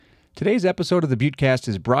Today's episode of the Buttecast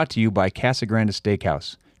is brought to you by Casa Grande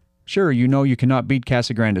Steakhouse. Sure, you know you cannot beat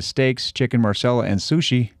Casa Grande steaks, chicken marsala, and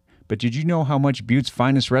sushi, but did you know how much Butte's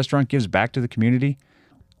finest restaurant gives back to the community?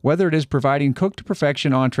 Whether it is providing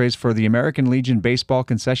cooked-to-perfection entrees for the American Legion baseball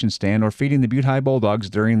concession stand or feeding the Butte High Bulldogs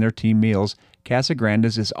during their team meals, Casa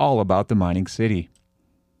Grande's is all about the mining city.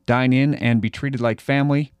 Dine in and be treated like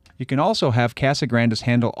family. You can also have Casa Grande's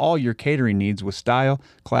handle all your catering needs with style,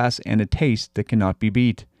 class, and a taste that cannot be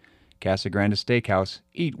beat. Casa Grande Steakhouse.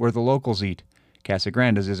 Eat where the locals eat. Casa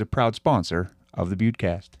Grande's is a proud sponsor of the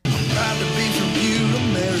Buttecast. Proud to be from Butte,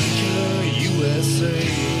 America,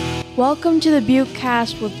 USA. Welcome to the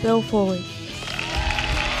Buttecast with Bill Foley.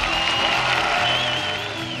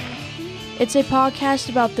 It's a podcast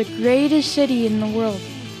about the greatest city in the world,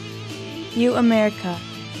 Butte, America.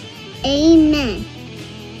 Amen.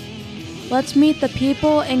 Let's meet the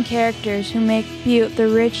people and characters who make Butte the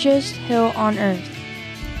richest hill on earth.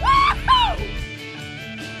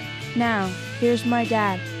 Now, here's my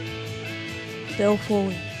dad, Bill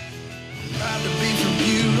Foley. Proud to be from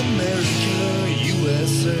Butte, America,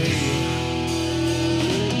 USA.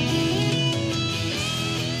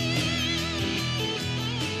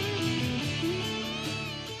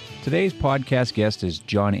 Today's podcast guest is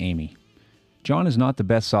John Emeigh. John is not the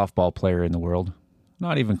best softball player in the world,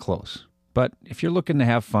 not even close. But if you're looking to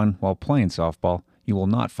have fun while playing softball, you will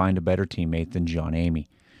not find a better teammate than John Emeigh.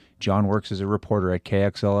 John works as a reporter at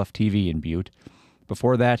KXLF-TV in Butte.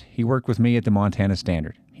 Before that, he worked with me at the Montana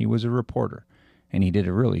Standard. He was a reporter, and he did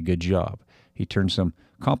a really good job. He turned some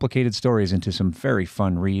complicated stories into some very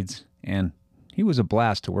fun reads, and he was a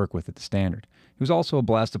blast to work with at the Standard. He was also a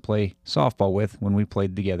blast to play softball with when we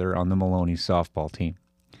played together on the Maloney's softball team.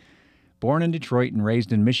 Born in Detroit and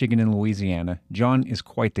raised in Michigan and Louisiana, John is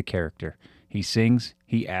quite the character. He sings,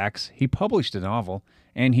 he acts, he published a novel,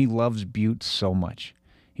 and he loves Butte so much.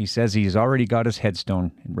 He says he's already got his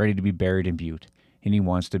headstone and ready to be buried in Butte, and he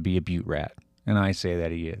wants to be a Butte rat. And I say that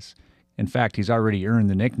he is. In fact, he's already earned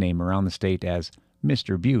the nickname around the state as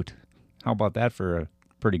Mr. Butte. How about that for a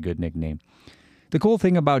pretty good nickname? The cool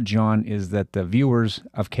thing about John is that the viewers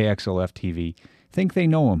of KXLF-TV think they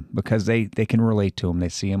know him because they can relate to him. They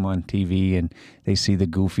see him on TV and they see the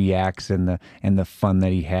goofy acts and the fun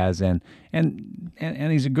that he has and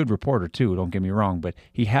he's a good reporter too, don't get me wrong, but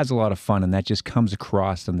he has a lot of fun and that just comes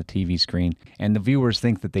across on the TV screen and the viewers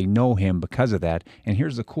think that they know him because of that. And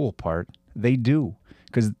here's the cool part, they do,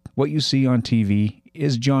 because what you see on TV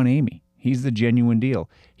is John Emeigh. He's the genuine deal.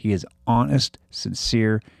 He is honest,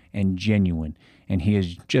 sincere, and genuine, and he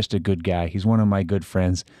is just a good guy. He's one of my good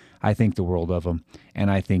friends. I think the world of him,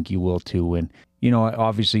 and I think you will too. And, you know,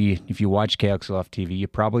 obviously, if you watch KXLF TV, you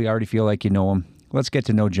probably already feel like you know him. Let's get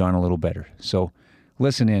to know John a little better. So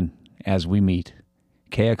listen in as we meet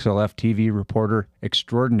KXLF TV reporter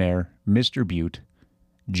extraordinaire, Mr. Butte,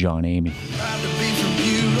 John Emeigh. Proud to be from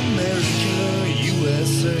Butte, America,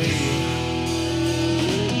 USA.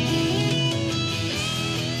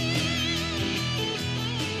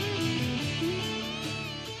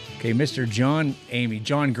 Okay, Mr. John Emeigh,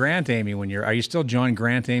 John Grant Emeigh. Are you still John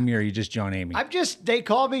Grant Emeigh, or are you just John Emeigh? They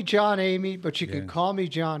call me John Emeigh, but you can call me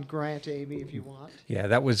John Grant Emeigh if you want. Yeah,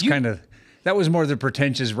 that was more the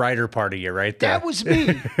pretentious writer part of you, right there. That was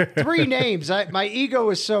me. 3 names. My ego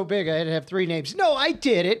was so big, I had to have 3 names. No, I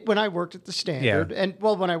did it when I worked at the Standard. Yeah. And,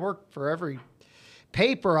 well, when I worked for every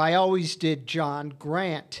paper, I always did John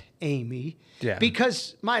Grant Emeigh. Yeah.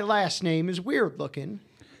 Because my last name is weird looking.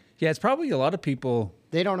 Yeah, it's probably a lot of people.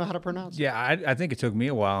 They don't know how to pronounce it. Yeah, I think it took me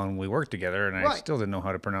a while, and we worked together, and I Right. still didn't know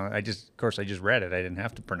how to pronounce it. Of course, I just read it. I didn't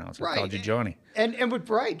have to pronounce it. I Right. called you Johnny. And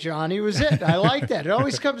Johnny was it. I like that. It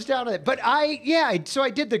always comes down to that. But so I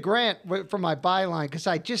did the Grant for my byline because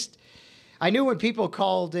I knew when people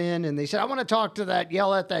called in and they said, I want to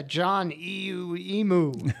yell at that John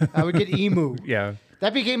Emu. I would get Emu. Yeah.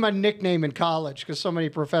 That became my nickname in college because so many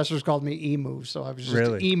professors called me Emu, so I was just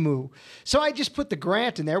Really? Emu. So I just put the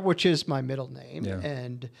Grant in there, which is my middle name, Yeah.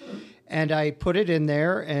 and I put it in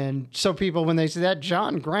there, and so people, when they say that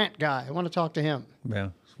John Grant guy, I want to talk to him. Yeah,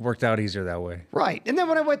 worked out easier that way. Right, and then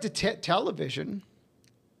when I went to television,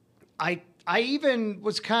 I even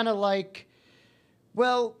was kind of like,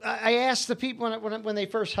 well, I asked the people when they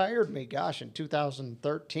first hired me, gosh, in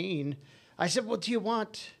 2013, I said, well, do you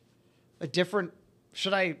want a different?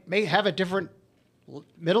 Should I have a different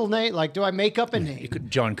middle name? Like, do I make up a name? You could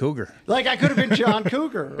John Cougar. Like, I could have been John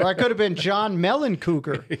Cougar, or I could have been John Mellon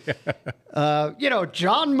Cougar.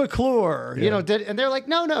 John McClure. Yeah. And they're like,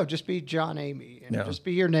 no, just be John Emeigh, and just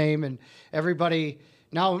be your name. And everybody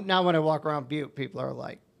now when I walk around Butte, people are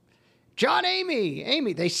like, John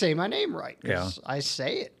Emeigh. They say my name right. 'Cause I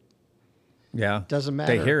say it. Yeah. Doesn't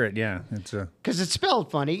matter. They hear it, yeah. It's because it's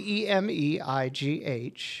spelled funny,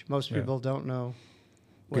 Emeigh. Most people don't know.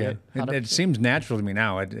 It seems natural to me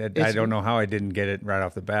now. I don't know how I didn't get it right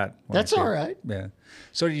off the bat. That's all right. Yeah.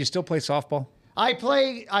 So do you still play softball? I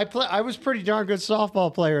was pretty darn good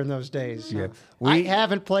softball player in those days. Yeah. I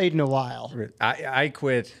haven't played in a while. I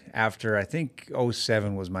quit after, I think,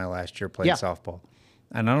 07 was my last year playing softball.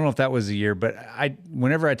 And I don't know if that was the year, but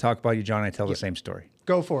whenever I talk about you, John, I tell the same story.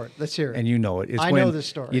 Go for it. Let's hear it. And you know it. I know the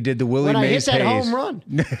story. You did the Willie Mays Hayes. When I hit that home run.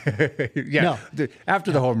 Yeah. No.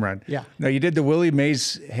 After the home run. Yeah. No, you did the Willie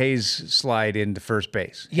Mays Hayes slide into first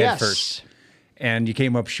base. Yes. Head first. And you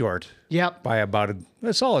came up short. Yep. By about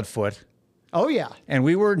a solid foot. Oh, yeah. And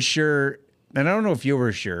we weren't sure, and I don't know if you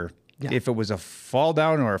were sure, if it was a fall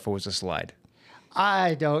down or if it was a slide.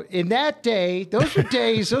 I don't. In that day,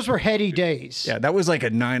 those were heady days. Yeah, that was like a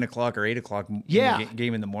 9 o'clock or 8 o'clock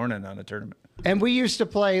game in the morning on a tournament. And we used to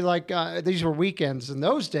play these were weekends in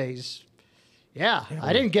those days. Yeah,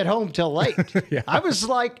 I didn't get home till late. Yeah. I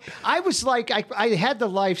had the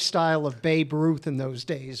lifestyle of Babe Ruth in those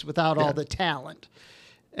days without all the talent.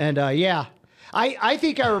 And I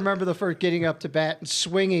think I remember the first getting up to bat and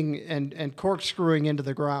swinging and corkscrewing into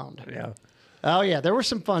the ground. Yeah. Oh, yeah. There were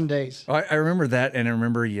some fun days. I remember that, and I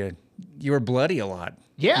remember you were bloody a lot.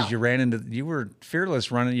 Yeah. Because you were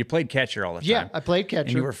fearless running. You played catcher all the time. Yeah, I played catcher.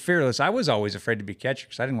 And you were fearless. I was always afraid to be catcher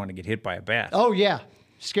because I didn't want to get hit by a bat. Oh, yeah.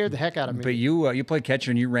 Scared the heck out of me. But you played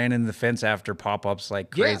catcher, and you ran into the fence after pop-ups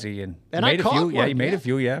like crazy. Yeah. And I made caught a few. one. Yeah, you made a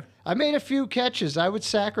few, yeah. I made a few catches. I would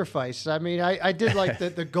sacrifice. I mean, I did like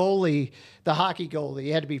the goalie, the hockey goalie.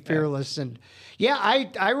 You had to be fearless. And,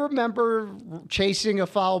 I remember chasing a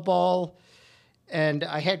foul ball, and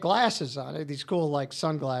I had glasses on, these cool,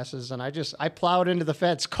 sunglasses, and I plowed into the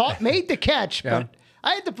fence, made the catch, but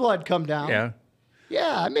I had the blood come down. Yeah.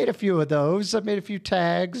 Yeah, I made a few of those. I made a few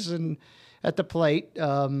tags and at the plate.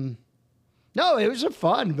 No, it was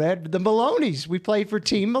fun, man. The Maloney's. We played for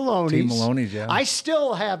Team Maloney's. Team Maloney's, yeah. I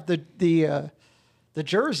still have the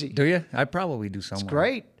jersey. Do you? I probably do somewhere. It's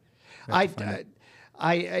great. That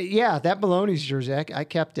Maloney's jersey. I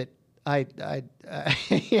kept it. Yeah.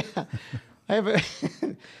 I have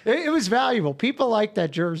it was valuable. People like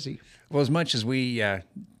that jersey. Well, as much as we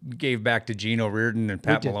gave back to Gino Reardon and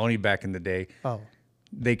Pat Maloney back in the day,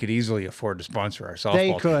 they could easily afford to sponsor our softball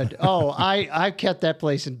team. They could. I kept that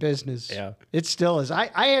place in business. Yeah. It still is.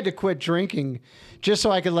 I had to quit drinking just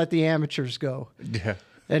so I could let the amateurs go. Yeah.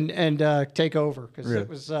 And take over because it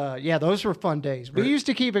was those were fun days. We used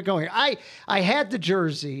to keep it going. I had the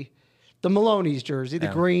jersey, the Maloney's jersey, the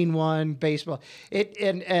green one, baseball.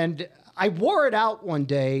 And I wore it out one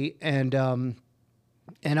day and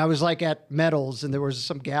I was at Metals and there was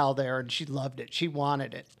some gal there and she loved it. She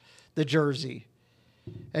wanted it, the jersey.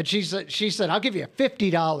 And she said, I'll give you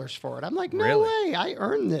 $50 for it. I'm like, no way. I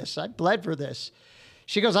earned this. I bled for this.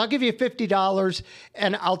 She goes, I'll give you $50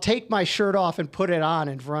 and I'll take my shirt off and put it on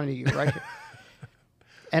in front of you right here.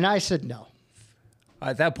 And I said, no.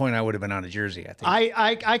 At that point, I would have been on a jersey, I think.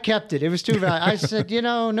 I kept it. It was too bad. I said,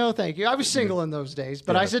 no, thank you. I was single in those days,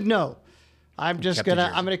 but I said, no, I'm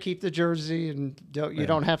gonna keep the jersey and you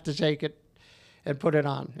don't have to take it and put it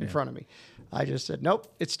on in front of me. I just said,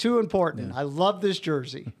 nope, it's too important. Yeah. I love this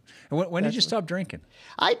jersey. And when did you stop drinking?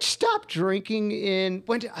 I stopped drinking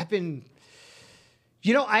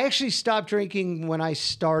I actually stopped drinking when I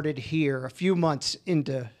started here, a few months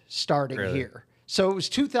into starting here. So it was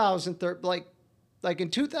 2013, like in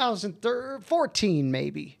 2014,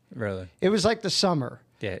 maybe. Really? It was like the summer.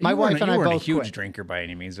 Yeah. My wife and I both weren't a huge quit. drinker by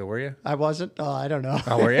any means, though, were you? I wasn't? Oh, I don't know.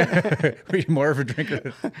 Oh, were you? Were you more of a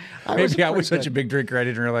drinker? Maybe I was such a big drinker, I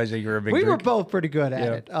didn't realize that you were a big drinker. We were both pretty good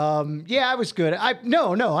at it. I was good. I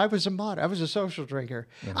was I was a social drinker.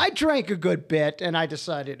 Yeah. I drank a good bit, and I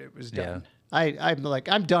decided it was done. Yeah.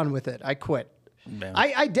 I'm done with it. I quit. Yeah.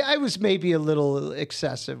 I was maybe a little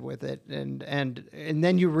excessive with it, and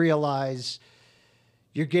then you realize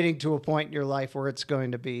you're getting to a point in your life where it's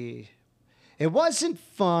going to be. It wasn't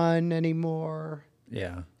fun anymore.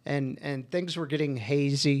 Yeah. And things were getting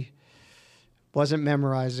hazy. Wasn't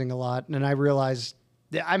memorizing a lot. And I realized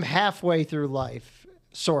that I'm halfway through life,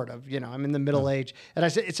 sort of. I'm in the middle age. And I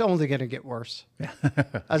said, it's only going to get worse.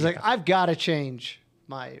 I was like, I've got to change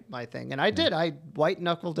my thing. And I did. I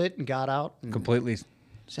white-knuckled it and got out. And completely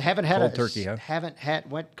so haven't had cold turkey, huh?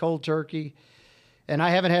 Went cold turkey. And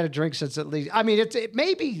I haven't had a drink since at least, it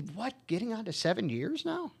may be, getting on to 7 years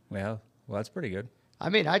now? Well, that's pretty good.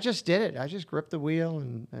 I just did it. I just gripped the wheel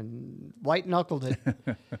and white-knuckled it.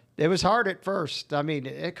 It was hard at first.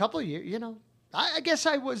 A couple of years, I guess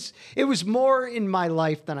it was more in my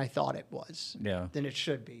life than I thought it was. Yeah. Than it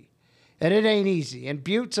should be. And it ain't easy. And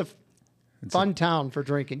Butte's Fun town for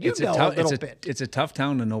drinking. You know tough, a little bit. It's a tough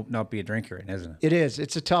town to not be a drinker in, isn't it? It is.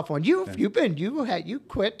 It's a tough one. You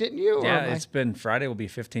quit, didn't you? Yeah, it's been Friday will be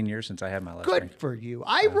 15 years since I had my last good drink. for you.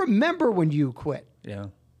 I remember when you quit. Yeah.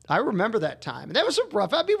 I remember that time. And that was a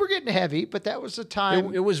rough. I mean, we're getting heavy, but that was a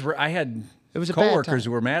time. It was. I had It was a bad coworkers time.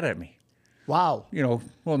 who were mad at me. Wow.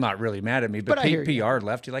 Well, not really mad at me, but I hear you. PR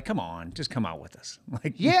left. You're like, come on, just come out with us.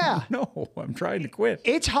 Like, Yeah. no, I'm trying to quit.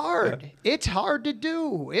 It's hard. Yeah. It's hard to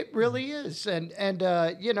do. It really is. And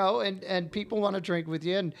people want to drink with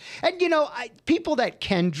you. And people that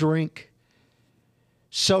can drink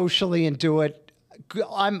socially and do it,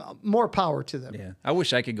 I'm more power to them. Yeah. I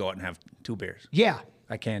wish I could go out and have 2 beers. Yeah.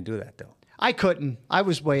 I can't do that though. I couldn't. I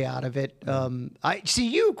was way out of it. I see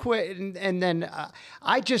you quit, and then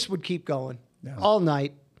I just would keep going all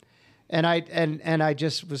night, and I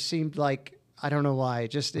just seemed like, I don't know why.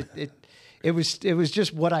 It was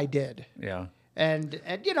just what I did. Yeah. And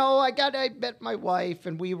I met my wife,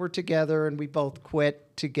 and we were together, and we both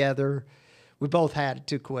quit together. We both had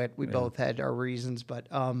to quit. We both had our reasons, but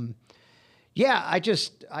yeah, I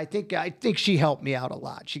think she helped me out a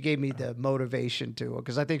lot. She gave me the motivation to,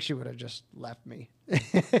 because I think she would have just left me.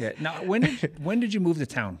 Yeah. Now, when did you move to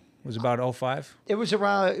town? Was it about 05? It was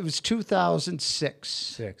 2006.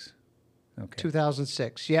 6. Okay.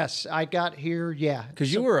 2006. Yes, I got here. Yeah,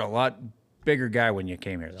 Because you were a lot bigger guy when you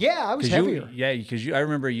came here. Though. Yeah, I was heavier. Because I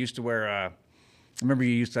remember you used to wear. I remember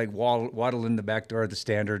you used to like waddle in the back door of the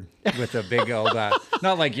Standard with a big old.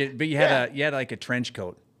 Not like you, but you had like a trench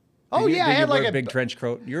coat. Oh, Did yeah, I you had wear like a big trench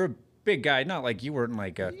coat. You're a big guy, not like you weren't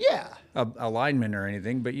like a lineman or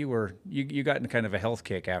anything, but you got in kind of a health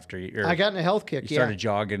kick after you. I got in a health kick. You started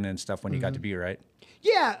jogging and stuff when you got to be right.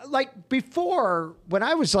 Yeah, like before, when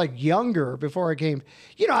I was like younger, before I came,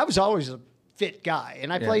 I was always a fit guy,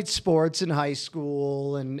 and I played sports in high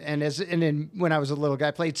school, and then when I was a little guy,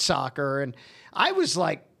 I played soccer, and I was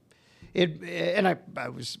like. I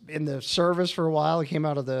was in the service for a while. I came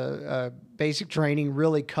out of the basic training,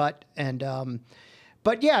 really cut.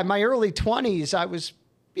 But yeah, in my early 20s, I was,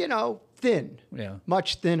 thin,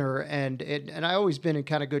 much thinner. And I always been in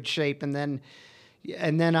kind of good shape. And then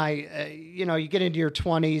I, you get into your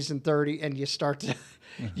 20s and 30 and you start to,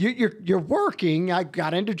 you're working. I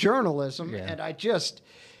got into journalism and I just,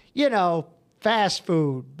 fast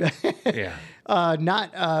food. Yeah.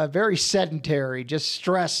 Not very sedentary, just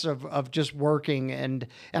stress of just working, and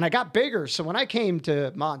I got bigger. So when I came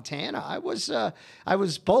to Montana, I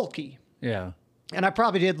was bulky. Yeah. And I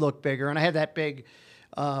probably did look bigger, and I had that big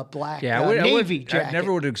black Navy jacket. I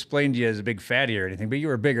never would have explained you as a big fatty or anything, but you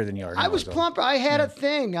were bigger than you are now. I was plumper. I had a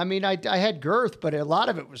thing. I mean, I had girth, but a lot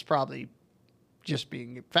of it was probably just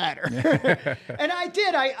being fatter. And I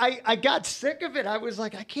did. I got sick of it. I was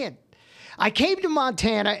like, I can't. I came to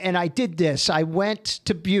Montana and I did this. I went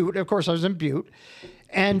to Butte. Of course, I was in Butte.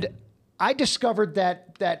 And I discovered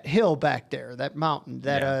that hill back there, that mountain,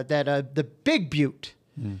 the Big Butte.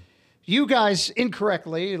 Mm. You guys,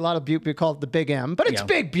 incorrectly, a lot of Butte, we call it the Big M, but it's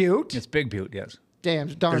Big Butte. It's Big Butte, yes.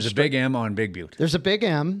 Darn There's a Big M on Big Butte. There's a Big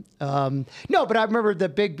M. No, but I remember the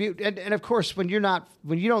Big Butte. And of course, when you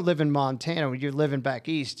don't live in Montana, when you're living back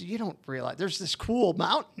east, you don't realize there's this cool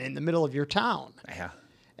mountain in the middle of your town. Yeah.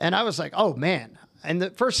 And I was like, oh, man. And the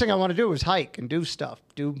first thing I want to do was hike and do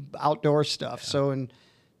outdoor stuff. Yeah. So in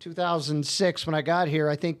 2006, when I got here,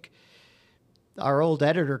 I think our old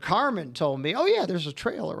editor, Carmen, told me, oh, yeah, there's a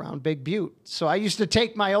trail around Big Butte. So I used to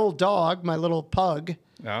take my old dog, my little pug,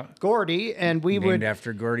 Gordy, and named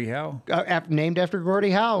after Gordie Howe. Named after Gordie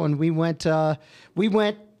Howe. And we'd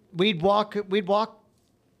walk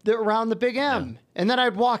around the Big M. Yeah. And then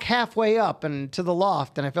I'd walk halfway up and to the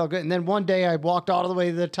loft, and I felt good. And then one day I walked all the way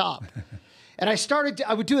to the top. And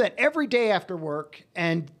I would do that every day after work,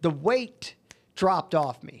 and the weight dropped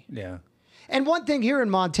off me. Yeah. And one thing here in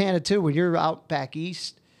Montana, too, when you're out back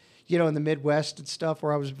east, in the Midwest and stuff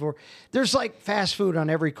where I was before, there's like fast food on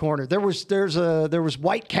every corner. There was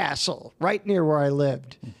White Castle right near where I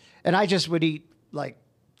lived. And I just would eat like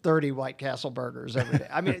 30 White Castle burgers every day.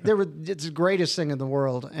 I mean, it's the greatest thing in the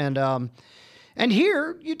world. And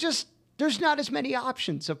here, there's not as many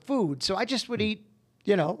options of food. So I just would eat,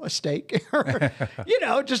 a steak or,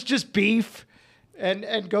 just beef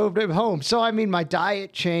and go home. So, I mean, my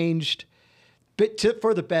diet changed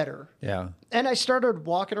for the better. Yeah. And I started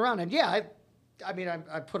walking around. And, I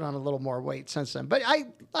put on a little more weight since then. But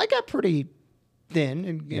I got pretty thin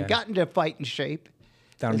and got into fighting shape.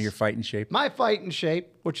 Down to your fighting shape? My fighting shape,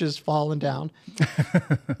 which is falling down.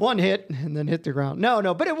 One hit and then hit the ground.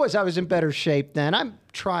 No, but I was in better shape then. I'm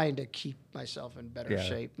trying to keep myself in better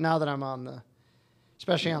shape now that I'm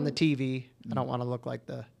especially on the TV. I don't want to look like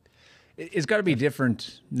the It's got to be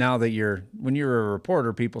different now that when you're a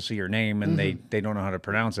reporter, people see your name and they don't know how to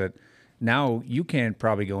pronounce it. Now you can't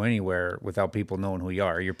probably go anywhere without people knowing who you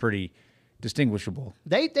are. You're pretty distinguishable.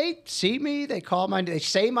 They see me, they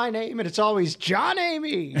say my name, and it's always John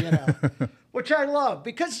Emeigh, which I love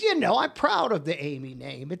because, I'm proud of the Emeigh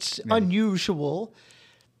name. It's unusual,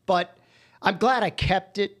 but I'm glad I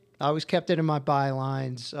kept it. I always kept it in my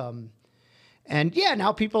bylines. And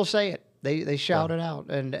now people say it. They shout it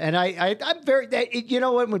out, and I'm very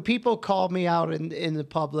when people call me out in the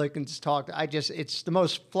public and just talk, it's the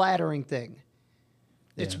most flattering thing.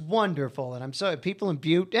 It's wonderful, and I'm so people in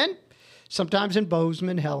Butte and sometimes in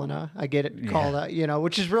Bozeman, Helena, I get it called out,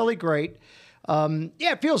 which is really great.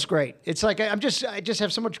 It feels great. It's like I just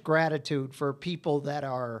have so much gratitude for people that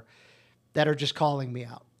are just calling me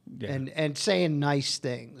out and saying nice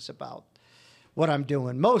things about what I'm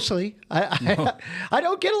doing. Mostly, I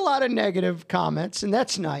don't get a lot of negative comments, and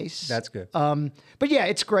that's nice. That's good. But yeah,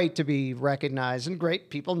 it's great to be recognized, and great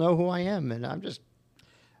people know who I am, and I'm just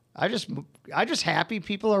happy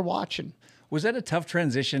people are watching. Was that a tough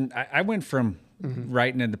transition? I went from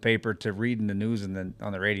writing in the paper to reading the news and then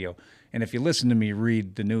on the radio. And if you listen to me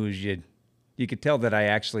read the news, you could tell that I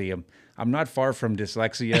actually am. I'm not far from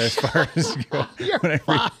dyslexia as far as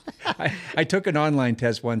I took an online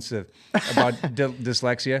test once about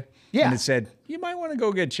dyslexia, and it said you might want to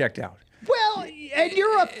go get checked out. Well, and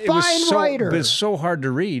you're a fine writer. But it's so hard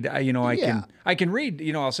to read. I can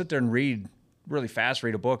read. I'll sit there and read really fast,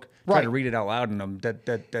 read a book, try to read it out loud, and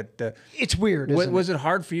it's weird. Was it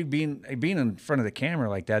hard for you being in front of the camera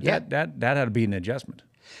like that? Yeah. That had to be an adjustment.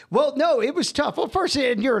 Well, no, it was tough. Well, first,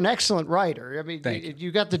 and you're an excellent writer. I mean,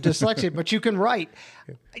 you got the dyslexia, but you can write.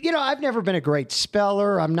 I've never been a great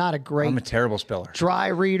speller. I'm a terrible speller. Dry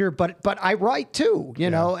reader, but I write too,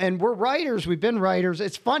 know, and we're writers. We've been writers.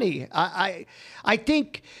 It's funny. I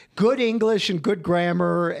think good English and good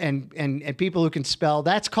grammar and people who can spell,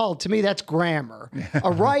 to me, that's grammar.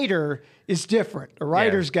 A writer is different. A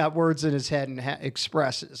writer's got words in his head and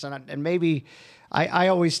expresses. And maybe I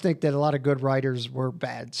always think that a lot of good writers were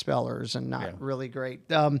bad spellers and not really great.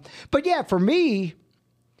 But yeah, for me,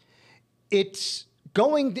 it's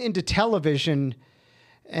going into television.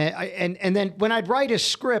 And then when I'd write a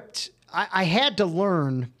script, I had to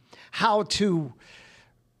learn how to.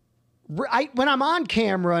 When I'm on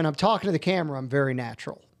camera and I'm talking to the camera, I'm very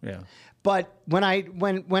natural. Yeah. But when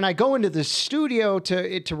I go into the studio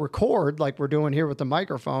to record, like we're doing here with the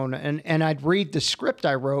microphone, and I'd read the script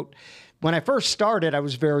I wrote. When I first started, I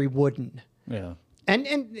was very wooden. Yeah. And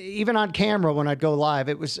even on camera, when I'd go live,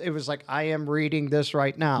 it was like I am reading this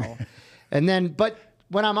right now. But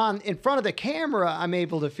when I'm in front of the camera, I'm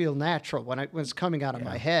able to feel natural when it's coming out of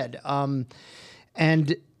my head.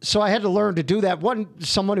 And so I had to learn to do that.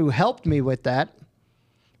 Someone who helped me with that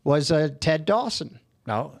was Ted Dawson.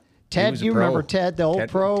 No. Ted, you remember Ted, the old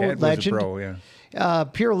pro Ted legend? Was a pro,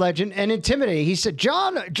 pure legend and intimidating. He said,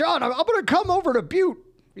 John, I'm going to come over to Butte,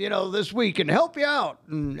 this week and help you out.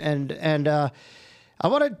 And I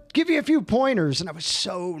want to give you a few pointers. And I was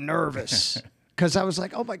so nervous because I was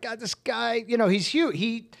like, oh my God, this guy, he's huge.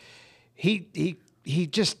 He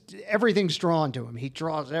just, everything's drawn to him. He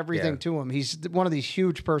draws everything to him. He's one of these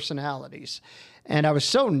huge personalities. And I was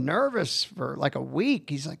so nervous for like a week.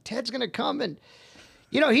 He's like, Ted's going to come. And,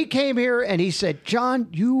 he came here and he said, John,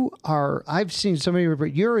 I've seen so many,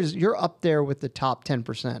 you're up there with the top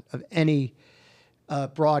 10% of any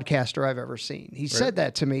broadcaster I've ever seen. He said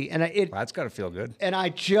that to me, and that's got to feel good. And I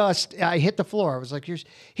hit the floor. I was like,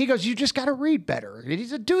 he goes, you just got to read better. And he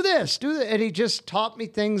said, do this, and he just taught me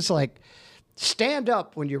things like stand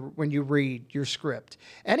up when you read your script,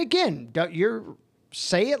 and again,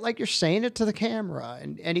 say it like you're saying it to the camera,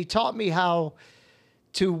 and he taught me how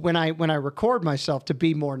to when I record myself to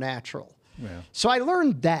be more natural. Yeah. So I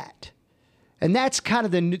learned that, and that's kind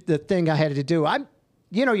of the thing I had to do.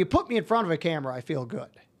 You put me in front of a camera, I feel good.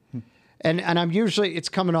 And I'm usually, it's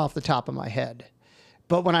coming off the top of my head.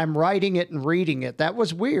 But when I'm writing it and reading it, that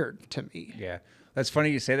was weird to me. Yeah. That's funny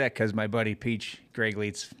you say that because my buddy Peach, Greg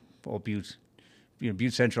Leitz, old Butte,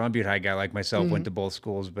 Butte Central, I'm Butte High guy like myself, went to both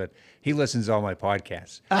schools, but he listens to all my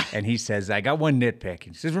podcasts. And he says, I got one nitpick.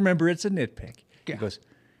 He says, remember, it's a nitpick. Yeah. He goes,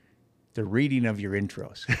 the reading of your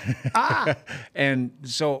intros. And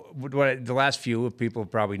so the last few people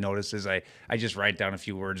probably noticed is I just write down a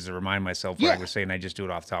few words to remind myself what I was saying. I just do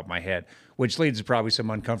it off the top of my head, which leads to probably some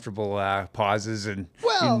uncomfortable pauses and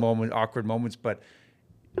awkward moments. But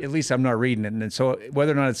at least I'm not reading it. And so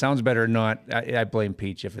whether or not it sounds better or not, I blame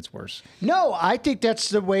Peach if it's worse. No, I think that's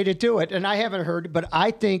the way to do it. And I haven't heard it, but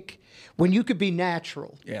I think when you could be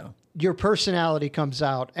natural. Yeah. your personality comes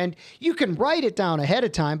out. And you can write it down ahead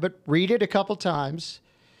of time, but read it a couple times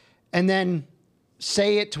and then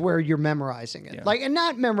say it to where you're memorizing it. Yeah. Like, and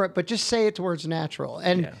not memorize, but just say it to where it's natural.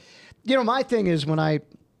 And, Yeah. you know, my thing is when I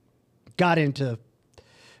got into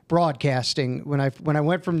broadcasting, when I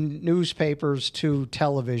went from newspapers to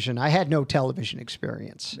television, I had no television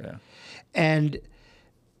experience. Yeah. And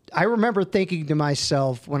I remember thinking to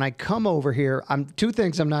myself, when I come over here, two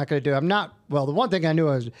things I'm not going to do. The one thing I knew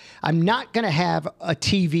was I'm not going to have a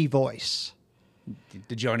TV voice.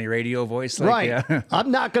 The Johnny Radio voice. Right. Yeah.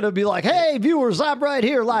 I'm not going to be like, hey, viewers, I'm right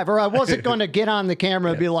here live. Or I wasn't going to get on the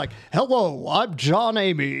camera and be like, hello, I'm John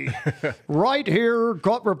Emeigh, right here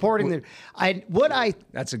reporting.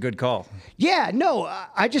 That's a good call. Yeah, no,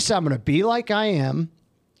 I'm going to be like I am.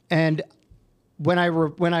 And when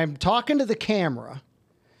I'm talking to the camera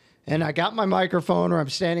and I got my microphone or I'm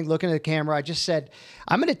standing looking at the camera, I just said,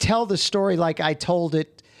 I'm going to tell the story like I told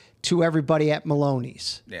it to everybody at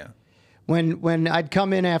Maloney's. Yeah. When I'd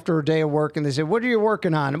come in after a day of work and they said, what are you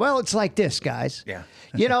working on? Well, it's like this, guys. Yeah.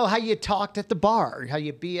 You know, how you talked at the bar, how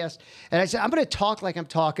you BS. And I said, I'm going to talk like I'm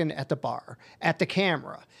talking at the bar, at the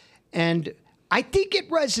camera. And I think it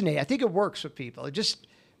resonates. I think it works with people. Just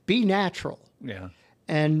be natural. Yeah.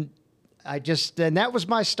 And and that was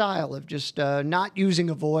my style of just not using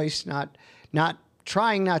a voice, not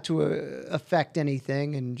trying not to affect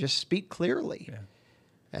anything and just speak clearly. Yeah.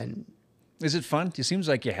 And is it fun? It seems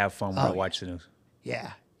like you have fun when I watch the news.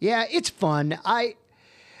 Yeah. Yeah, it's fun. It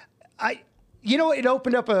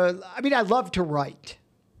opened up I love to write.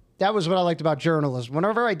 That was what I liked about journalism.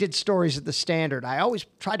 Whenever I did stories at the Standard, I always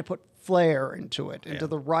tried to put flair into it, into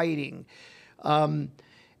the writing. And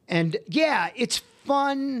yeah, it's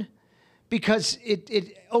fun because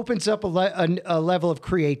it opens up a level of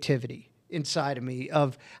creativity inside of me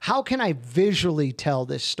of how can I visually tell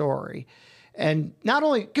this story? And not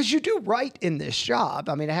only because you do write in this job.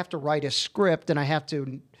 I mean, I have to write a script and I have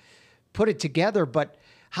to put it together, but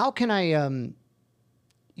how can I,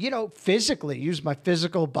 physically use my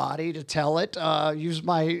physical body to tell it, use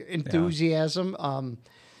my enthusiasm.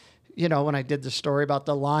 When I did the story about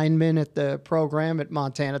the linemen at the program at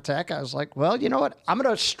Montana Tech, I was like, well, you know what? I'm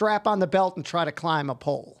going to strap on the belt and try to climb a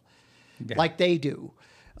pole like they do.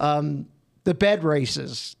 The bed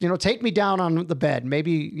races, take me down on the bed.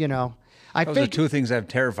 Maybe, Those are two things I'm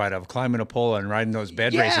terrified of: climbing a pole and riding those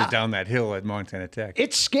bed races down that hill at Montana Tech.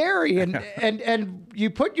 It's scary, and you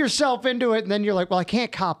put yourself into it, and then you're like, well, I can't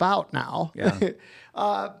cop out now. Yeah.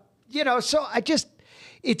 So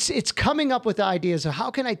it's coming up with ideas of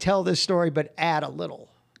how can I tell this story, but add a little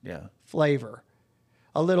flavor,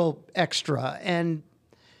 a little extra, and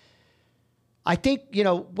I think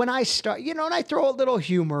when I start, and I throw a little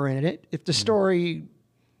humor in it. If the story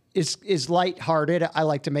is lighthearted, I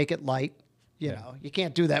like to make it light. You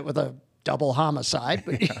can't do that with a double homicide,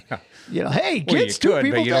 but hey, kids, two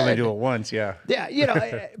people but you dead. only do it once, yeah.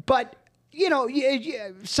 Yeah, but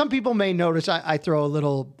some people may notice I throw a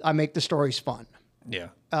little. I make the stories fun. Yeah.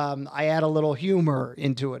 I add a little humor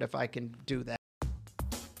into it if I can do that.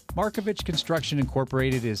 Markovich Construction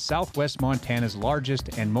Incorporated is Southwest Montana's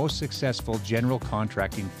largest and most successful general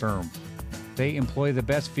contracting firm. They employ the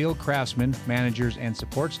best field craftsmen, managers, and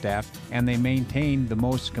support staff, and they maintain the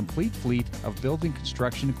most complete fleet of building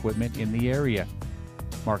construction equipment in the area.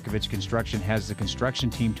 Markovich Construction has the construction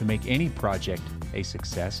team to make any project a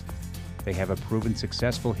success. They have a proven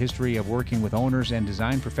successful history of working with owners and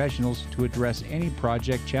design professionals to address any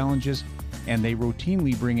project challenges, and they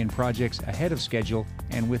routinely bring in projects ahead of schedule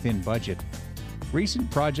and within budget.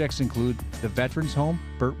 Recent projects include the Veterans Home,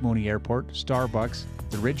 Burt Mooney Airport, Starbucks,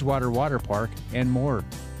 the Ridgewater Water Park, and more.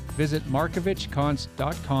 Visit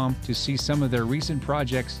markovichcons.com to see some of their recent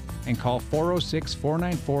projects and call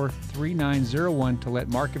 406-494-3901 to let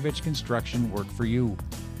Markovich Construction work for you.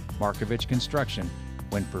 Markovich Construction,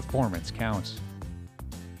 when performance counts.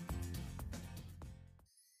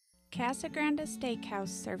 Casa Grande Steakhouse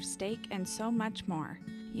serves steak and so much more.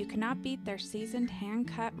 You cannot beat their seasoned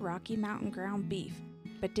hand-cut Rocky Mountain ground beef.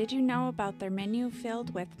 But did you know about their menu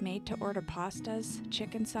filled with made-to-order pastas,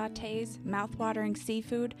 chicken sautés, mouth-watering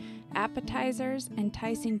seafood, appetizers,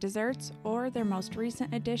 enticing desserts, or their most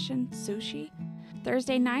recent addition, sushi?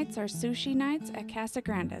 Thursday nights are sushi nights at Casa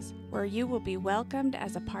Grande's, where you will be welcomed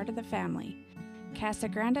as a part of the family. Casa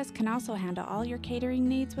Grande's can also handle all your catering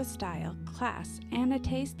needs with style, class, and a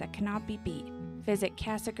taste that cannot be beat. Visit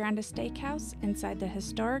Casa Grande Steakhouse inside the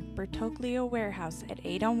historic Bertoglio Warehouse at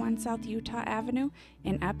 801 South Utah Avenue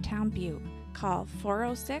in Uptown Butte. Call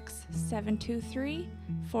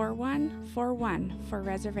 406-723-4141 for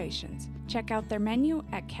reservations. Check out their menu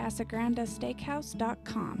at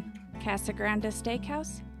casagrandesteakhouse.com. Casa Grande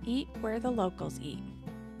Steakhouse, Eat where the locals eat.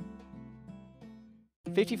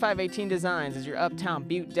 5518 Designs is your uptown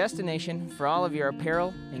Butte destination for all of your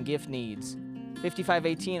apparel and gift needs.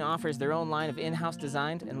 5518 offers their own line of in-house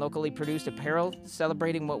designed and locally produced apparel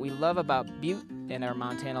celebrating what we love about Butte and our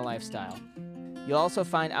Montana lifestyle. You'll also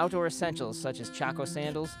find outdoor essentials such as Chaco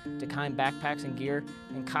sandals, Dakine backpacks and gear,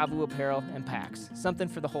 and Kavu apparel and packs, something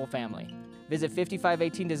for the whole family. Visit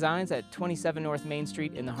 5518 Designs at 27 North Main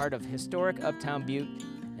Street in the heart of historic Uptown Butte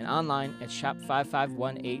and online at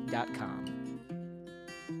shop5518.com.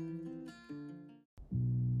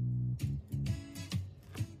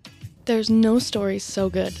 There's no story so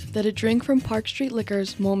good that a drink from Park Street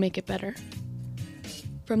Liquors won't make it better.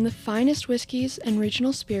 From the finest whiskeys and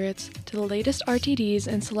regional spirits to the latest RTDs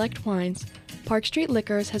and select wines, Park Street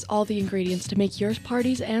Liquors has all the ingredients to make your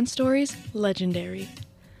parties and stories legendary.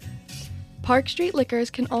 Park Street Liquors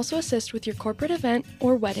can also assist with your corporate event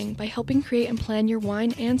or wedding by helping create and plan your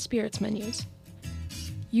wine and spirits menus.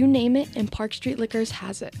 You name it, and Park Street Liquors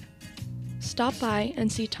has it. Stop by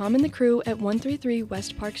and see Tom and the crew at 133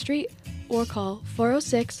 West Park Street or call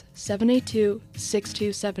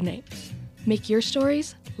 406-782-6278. Make your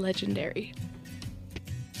stories legendary.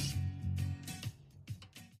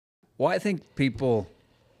 Well, I think people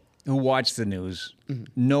who watch the news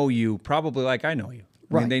know you probably like I know you.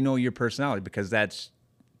 I mean, Right. they know your personality because that's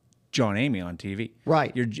John Emeigh on TV.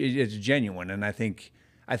 Right. It's genuine, and I think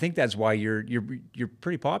that's why you're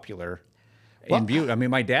pretty popular Well, in Butte. I mean,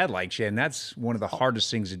 my dad likes you, and that's one of the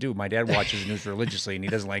hardest things to do. My dad watches the news religiously, and he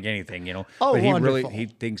doesn't like anything, you know. Oh, but he wonderful. he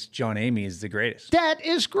thinks John Emeigh is the greatest. That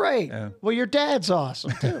is great. Well, your dad's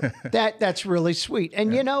awesome too. That's really sweet.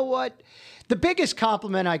 And you know what? The biggest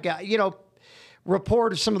compliment I got,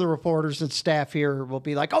 some of the reporters and staff here will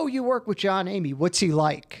be like, "Oh, you work with John Emeigh. What's he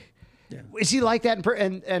like? Is he like that?"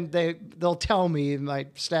 And they'll tell me, my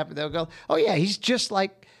staff, they'll go, "Oh yeah, he's just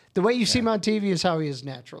like the way you see him on TV is how he is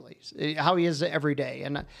naturally, how he is every day."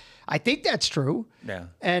 And I think that's true. Yeah.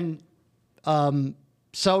 And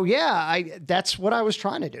so yeah, that's what I was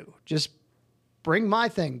trying to do. Just bring my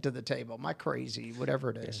thing to the table, my crazy, whatever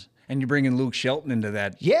it is. And you're bringing Luke Shelton into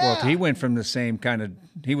that. Yeah. Well, he went from the same kind of,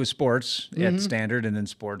 he was sports at Standard and then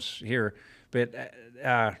sports here. But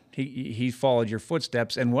he followed your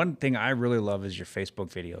footsteps. And one thing I really love is your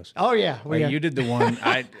Facebook videos. Oh yeah, Like you did the one,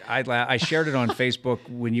 I shared it on Facebook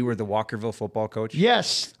when you were the Walkerville football coach.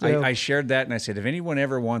 Yes. I shared that and I said, if anyone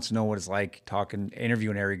ever wants to know what it's like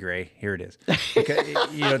interviewing Harry Gray, here it is.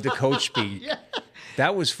 Because, the coach speak. Yeah.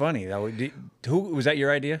 That was funny. Who was that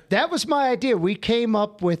your idea? That was my idea. We came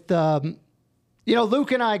up with,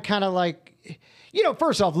 Luke and I kind of like,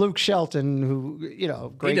 first off, Luke Shelton, who,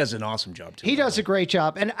 great. He does an awesome job too. He does a great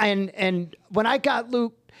job. And when I got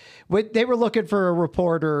Luke, they were looking for a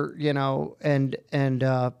reporter, they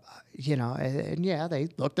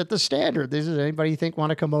looked at the Standard. This is anybody you think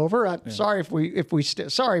want to come over? Sorry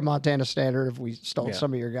sorry Montana Standard if we stole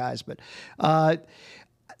some of your guys, but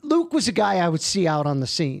Luke was a guy I would see out on the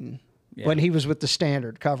scene when he was with the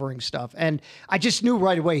Standard covering stuff, and I just knew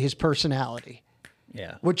right away his personality.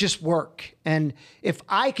 Yeah. Would just work. And if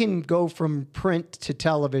I can go from print to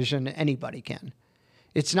television, anybody can.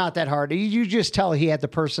 It's not that hard. You just tell he had the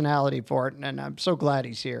personality for it, and I'm so glad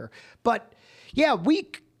he's here. But yeah,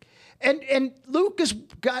 and Luke has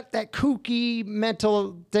got that kooky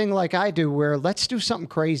mental thing like I do, where let's do something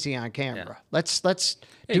crazy on camera. Yeah. Let's do.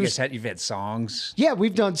 You've had songs. Yeah,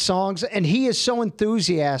 we've done songs, and he is so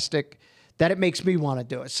enthusiastic that it makes me want to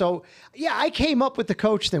do it. So yeah, I came up with the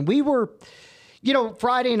coach thing. We were,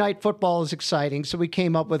 Friday night football is exciting, so we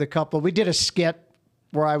came up with a couple. We did a skit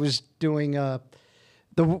where I was doing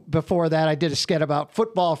before that, I did a skit about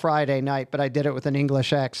football Friday night, but I did it with an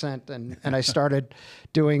English accent, and I started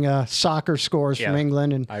doing soccer scores from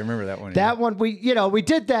England. And I remember that one. That one, we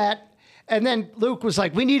did that, and then Luke was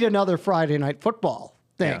like, "We need another Friday night football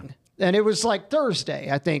thing," and it was like Thursday,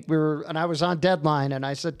 I think and I was on deadline, and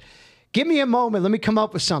I said, "Give me a moment, let me come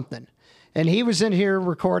up with something." And he was in here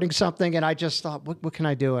recording something, and I just thought, what can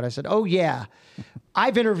I do? And I said, "Oh yeah,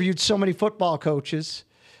 I've interviewed so many football coaches,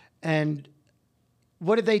 and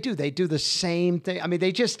what do? They do the same thing. I mean,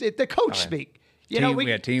 the coach speak.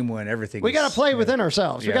 Team win, everything. We got to play within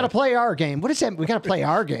ourselves. We got to play our game. What is that? We got to play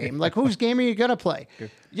our game. Like, whose game are you going to play?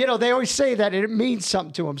 They always say that, and it means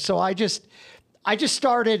something to them. So I just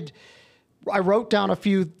started. I wrote down a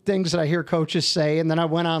few things that I hear coaches say, and then I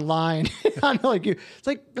went online. I'm like, it's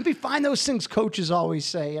like, let me find those things coaches always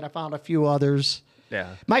say, and I found a few others.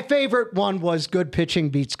 Yeah. My favorite one was good pitching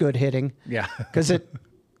beats good hitting. Yeah. Because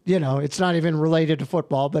You know, it's not even related to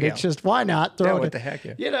football, but it's just, why not throw it? What the heck?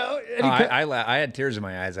 Yeah. You know, and I had tears in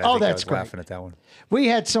my eyes. I think that's I was great. laughing at that one. We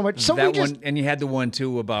had so much. So that we just, one, and you had the one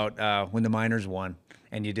too about when the Miners won,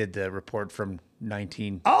 and you did the report from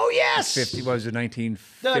 1950. oh yes, What was it?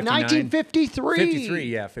 1959? 1953. 53,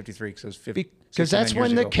 yeah, 53. Because it was 50. Because 69 that's when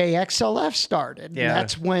years the ago. KXLF started. Yeah.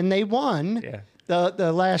 That's when they won. Yeah.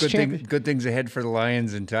 The last champion. Good things ahead for the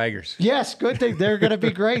Lions and Tigers. Yes, good thing. They're going to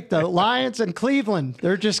be great. The Lions and Cleveland.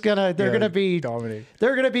 They're just gonna. They're gonna be dominate. They're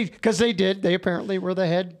They're gonna be because they did. They apparently were the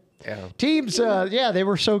head teams. Yeah, they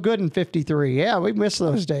were so good in '53. Yeah, we miss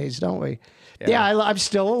those days, don't we? Yeah, I'm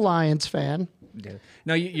still a Lions fan. Yeah.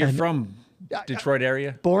 Now you're from Detroit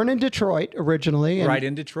area. Born in Detroit originally. And Right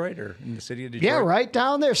in Detroit or in the city of Detroit? yeah, right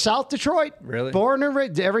down there, South Detroit. Really? Born and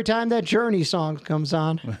raised. Every time that Journey song comes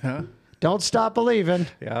on. Don't Stop Believing.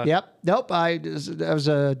 Yeah. Yep. Nope. I was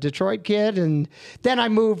a Detroit kid, and then I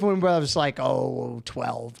moved when I was like 12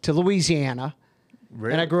 to Louisiana,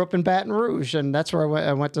 Really? and I grew up in Baton Rouge, and that's where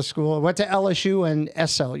I went to school. I went to LSU and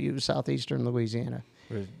SLU, Southeastern Louisiana.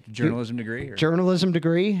 With journalism degree? Or? Journalism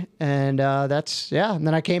degree, and that's and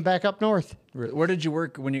then I came back up north. Where did you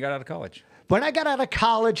work when you got out of college? When I got out of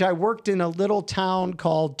college, I worked in a little town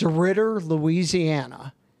called DeRidder,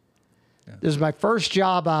 Louisiana. This was my first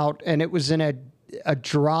job out, and it was in a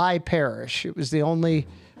dry parish. It was the only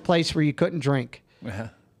place where you couldn't drink.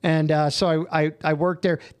 And so I worked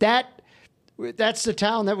there. That's the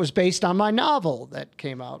town that was based on my novel that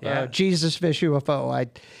came out, Jesus Fish UFO. I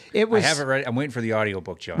have it ready. I'm waiting for the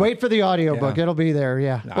audiobook, John. Wait for the audiobook. Yeah. It'll be there,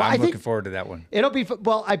 yeah. No, Well, I'm looking forward to that one. It'll be,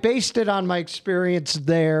 well, I based it on my experience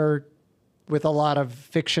there with a lot of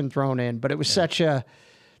fiction thrown in, but it was such a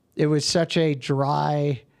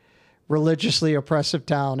dry, religiously oppressive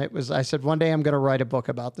town. I said, one day I'm going to write a book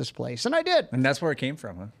about this place. And I did. And that's where it came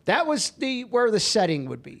from, huh? That was where the setting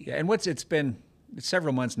would be. Yeah. And it's been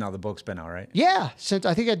several months now. The book's been out, right? Yeah. Since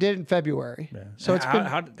I think I did it in February. Yeah. So it's been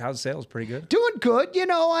how's sales? Pretty good. Doing good. You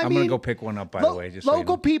know, I'm going to go pick one up, by the way. Just local so you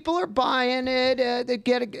know. people are buying it. They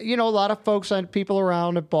get it. You know, a lot of folks and people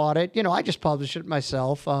around have bought it. You know, I just published it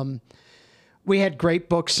myself. We had great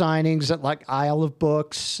book signings at like Isle of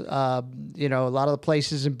Books. You know, a lot of the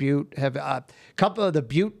places in Butte have a couple of the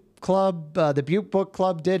Butte Club, the Butte Book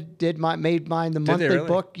Club made mine the monthly really?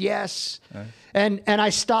 book. Yes. And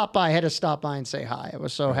I stopped by. I had to stop by and say hi. I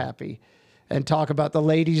was so happy and talk about the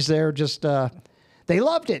ladies there. Just they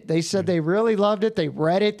loved it. They said they really loved it. They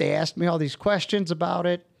read it. They asked me all these questions about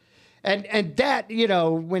it. And that, you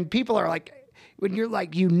know, when people are like, when you're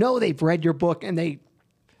like, you know, they've read your book and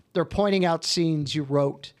they're pointing out scenes you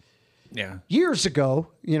wrote years ago,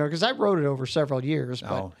 you know, because I wrote it over several years.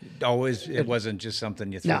 But it wasn't just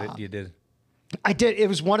something you did. I did. It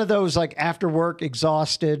was one of those like after work,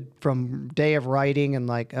 exhausted from day of writing and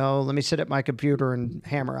like, let me sit at my computer and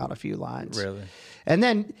hammer out a few lines. Really? And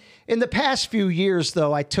then in the past few years,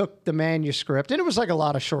 though, I took the manuscript and it was like a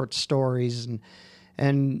lot of short stories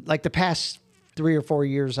and like the past 3 or 4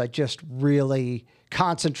 years, I just really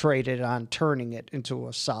concentrated on turning it into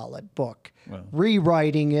a solid book,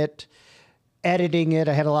 rewriting it, editing it.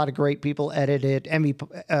 I had a lot of great people edit it.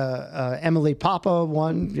 Emily Papa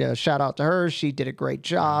one, shout out to her. She did a great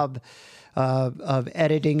job of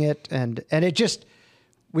editing it, and it just,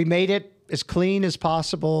 we made it as clean as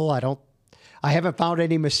possible. I haven't found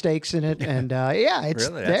any mistakes in it, and it's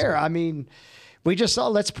really? there. I mean, we just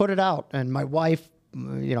thought, let's put it out, and my wife,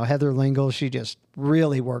 you know, Heather Lingle, she just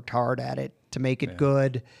really worked hard at it to make it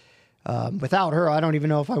good. Without her, I don't even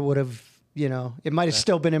know if I would have, you know, it might have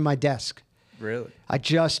still been in my desk. Really? I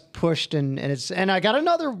just pushed and I got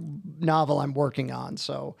another novel I'm working on.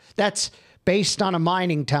 So that's based on a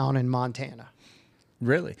mining town in Montana.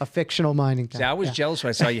 Really? A fictional mining town. See, I was jealous when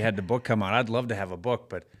I saw you had the book come out. I'd love to have a book,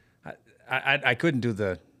 but I couldn't do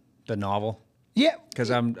the novel. Yeah.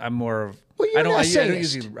 Because I'm more of, Well,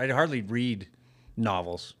 you're I hardly read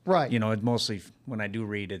novels. Right. You know, it mostly, when I do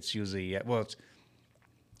read, it's usually, it's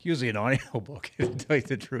usually an audiobook, to tell you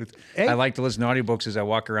the truth. Hey. I like to listen to audiobooks as I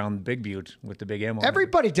walk around Big Butte with the big M on it.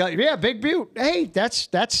 Everybody does. Yeah, Big Butte. Hey, that's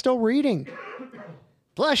still reading.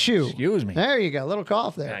 Bless you. Excuse me. There you go. A little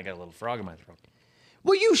cough there. And I got a little frog in my throat.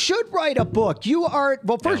 Well, you should write a book. You are,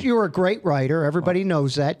 well, first, you're a great writer. Everybody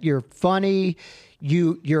knows that. You're funny.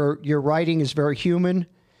 Your writing is very human.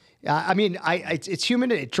 I mean, it's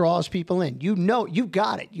human. It draws people in. You know, you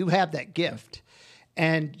got it. You have that gift.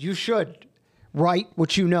 And you should write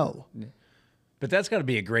what you know. But that's got to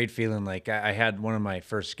be a great feeling. Like I had one of my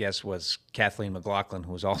first guests was Kathleen McLaughlin,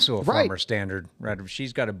 who was also a former Standard writer.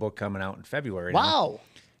 She's got a book coming out in February. Wow. Now.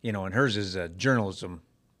 You know, and hers is a journalism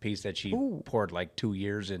piece that she poured like 2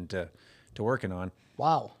 years into working on.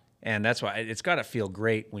 Wow. And that's why it's got to feel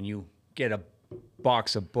great when you get a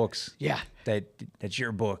box of books. Yeah. That's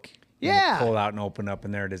your book. Yeah. Pull it out and open up,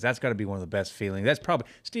 and there it is. That's got to be one of the best feelings. That's probably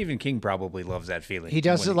Stephen King probably loves that feeling. He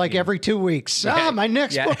does it like every 2 weeks. My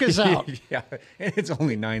next book is out. Yeah, it's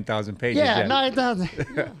only 9,000 pages. Yeah, 9,000.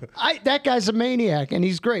 That guy's a maniac, and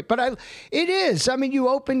he's great. But it is. I mean, you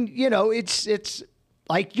open. It's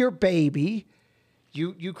like your baby.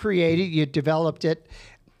 You created, you developed it,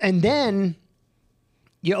 and then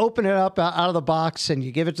you open it up out of the box and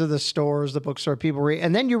you give it to the stores, the bookstore, people read,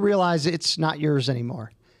 and then you realize it's not yours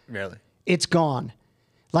anymore. Really? It's gone.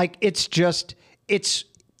 Like it's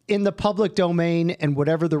in the public domain, and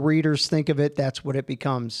whatever the readers think of it, that's what it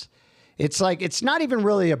becomes. It's like, it's not even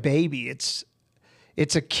really a baby. It's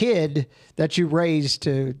a kid that you raised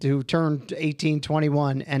who turned 18,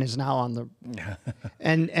 21 and is now on the,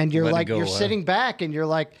 and you're like, you're sitting back and you're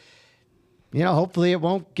like, hopefully it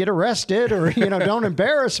won't get arrested or, don't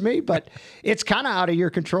embarrass me, but it's kind of out of your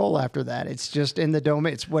control after that. It's just in the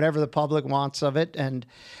domain. It's whatever the public wants of it. And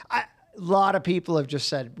a lot of people have just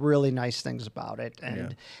said really nice things about it.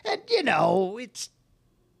 And it's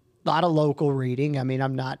a lot of local reading. I mean,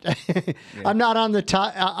 I'm not, I'm not on the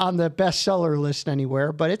on the bestseller list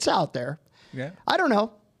anywhere, but it's out there. Yeah. I don't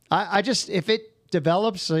know. I just, if it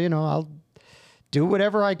develops, I'll do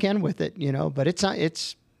whatever I can with it, but it's on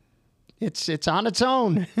its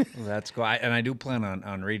own. That's cool. And I do plan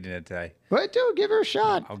on reading it today. But give her a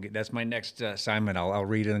shot. That's my next assignment. I'll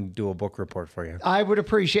read it and do a book report for you. I would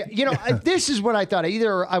appreciate. This is what I thought.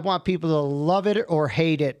 Either I want people to love it or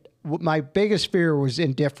hate it. My biggest fear was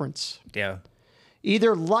indifference. Yeah.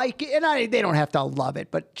 Either like it, and they don't have to love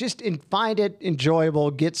it, but just find it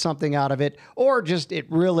enjoyable, get something out of it, or just it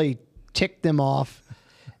really ticked them off,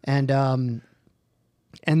 and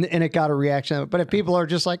it got a reaction. But if people are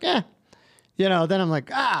just like, then I'm like,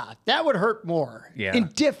 that would hurt more. Yeah.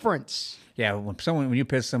 Indifference. Yeah, when you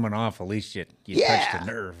piss someone off, at least you touched a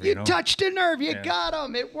nerve. You touched a nerve. You got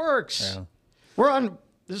them. It works. Yeah.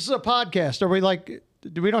 This is a podcast. Are we like,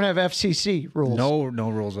 we don't have FCC rules? No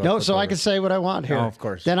rules. No, so I can say what I want here. Oh, of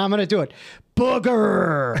course. Then I'm going to do it.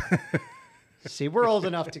 Booger. See, we're old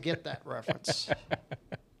enough to get that reference.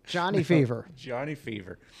 Johnny Fever. Johnny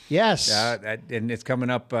Fever. Yes. And it's coming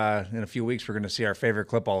up in a few weeks. We're going to see our favorite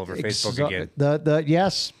clip all over Facebook again.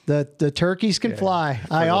 The turkeys can fly.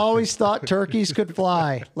 I always thought turkeys could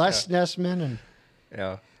fly. Les Nessman and.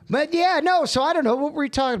 Yeah. But so I don't know. What were we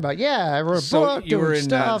talking about? Yeah, I wrote a book, you were in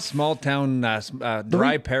stuff. small town,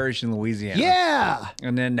 dry parish in Louisiana. Yeah.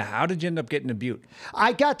 And then how did you end up getting to Butte?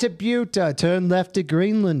 I got to Butte, turned left to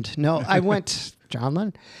Greenland. No, I went, John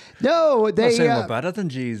Lennon. No, they say we're better than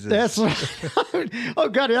Jesus. That's oh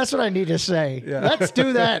God, that's what I need to say. Yeah. Let's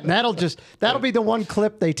do that, and that'll be the one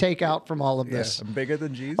clip they take out from all of this. I'm bigger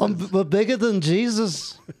than Jesus. I'm bigger than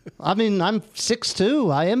Jesus. I mean, I'm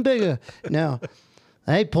 6'2". I am bigger. No.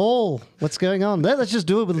 Hey, Paul, what's going on? Let's just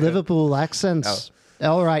do it with Liverpool accents.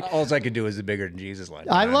 Oh. All right. All I could do is the bigger than Jesus line.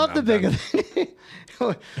 I love the bigger than.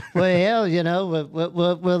 Well, we're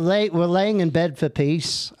laying in bed for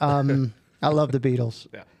peace. I love the Beatles.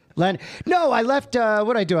 Yeah. No, I left. What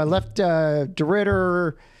did I do? I left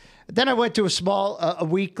DeRitter. Then I went to a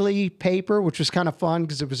weekly paper, which was kind of fun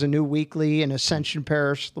because it was a new weekly in Ascension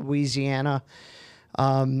Parish, Louisiana,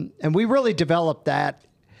 and we really developed that.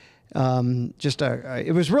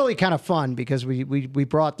 It was really kind of fun because we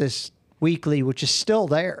brought this weekly, which is still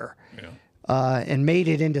there, and made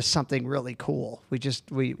it into something really cool. We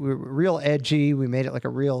were real edgy. We made it like a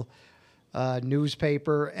real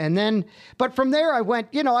newspaper. And then, but from there I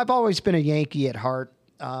went, I've always been a Yankee at heart.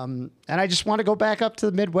 And I just want to go back up to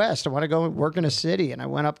the Midwest. I want to go work in a city. And I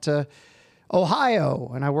went up to Ohio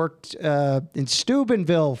and I worked in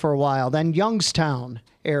Steubenville for a while, then Youngstown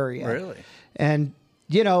area. Really? And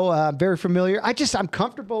very familiar. I'm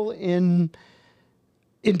comfortable in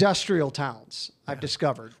industrial towns, I've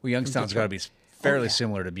discovered. Well, Youngstown's got to be fairly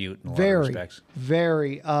similar to Butte in a lot of respects.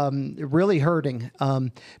 Very, really hurting.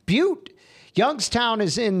 Youngstown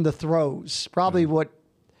is in the throes, probably what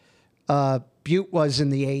Butte was in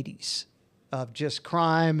the 80s, of just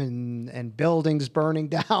crime and buildings burning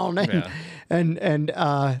down.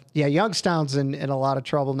 Youngstown's in a lot of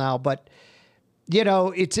trouble now, but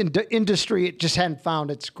it's in industry. It just hadn't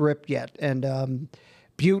found its grip yet. And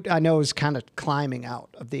Butte, I know, is kind of climbing out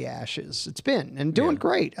of the ashes. It's been and doing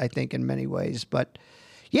great, I think, in many ways. But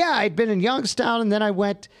I'd been in Youngstown, and then I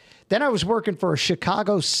was working for a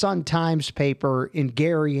Chicago Sun-Times paper in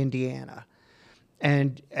Gary, Indiana,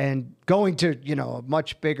 and going to a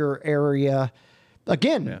much bigger area.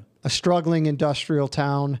 Again, a struggling industrial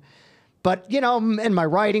town. But, and my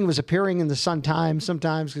writing was appearing in the Sun-Times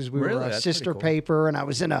sometimes because we were Really? a That's sister pretty cool. paper, and I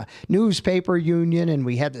was in a newspaper union, and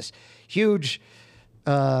we had this huge,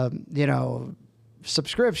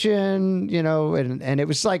 subscription, and it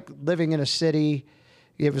was like living in a city.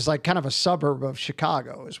 It was like kind of a suburb of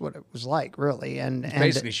Chicago is what it was like, really. And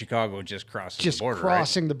Basically, Chicago just crossing the border,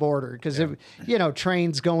 crossing the border because,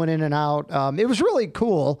 trains going in and out. It was really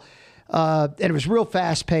cool. And it was real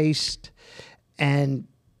fast paced. And,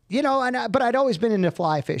 but I'd always been into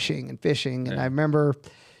fly fishing and fishing. And I remember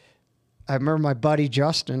my buddy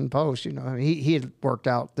Justin Post, he had worked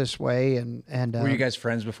out this way. And Were you guys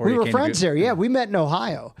friends before we you were came to friends Butte? there. Yeah, we met in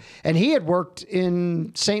Ohio. And he had worked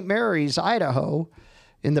in St. Mary's, Idaho,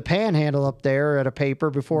 in the Panhandle up there at a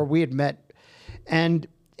paper before we had met. And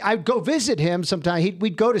I'd go visit him sometime.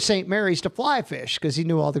 We'd go to St. Mary's to fly fish because he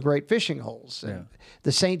knew all the great fishing holes,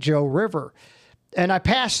 the St. Joe River. And I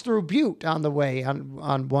passed through Butte on the way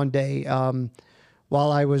on one day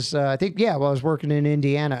while I was, while I was working in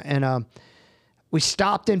Indiana. And we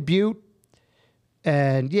stopped in Butte,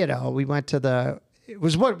 and, we went to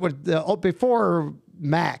before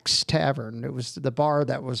Mac's Tavern. It was the bar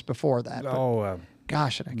that was before that.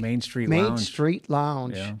 Gosh, Main Street Main Lounge. Street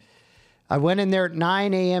Lounge. Yeah. I went in there at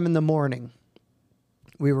 9 a.m. in the morning.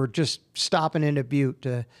 We were just stopping into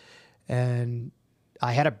Butte, and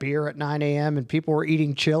I had a beer at 9 a.m. and people were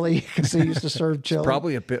eating chili because they used to serve chili.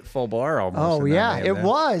 Probably a bit full bar almost. Oh, in yeah, that it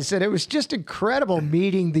was. And it was just incredible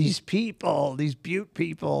meeting these people, these Butte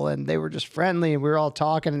people, and they were just friendly, and we were all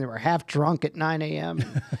talking, and they were half drunk at 9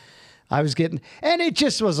 a.m. I was getting, and it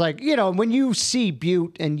just was like, when you see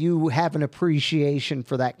Butte and you have an appreciation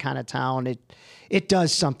for that kind of town, it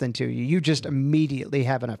does something to you. You just immediately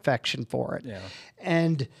have an affection for it. Yeah.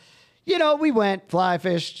 And, we went fly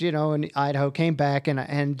fished, in Idaho, came back,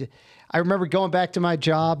 and I remember going back to my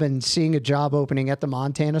job and seeing a job opening at the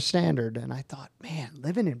Montana Standard. And I thought, man,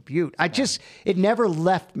 living in Butte, it never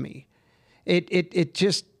left me. It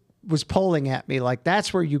just was pulling at me like,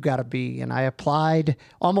 that's where you got to be. And I applied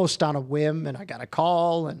almost on a whim, and I got a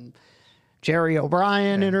call, and Jerry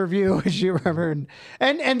O'Brien interview, as you remember,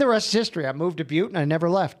 and the rest is history. I moved to Butte, and I never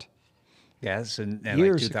left. Yes, and like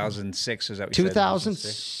Years 2006, is that what you said?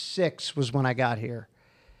 2006 was when I got here.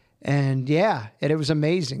 And it was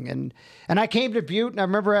amazing. And I came to Butte, and I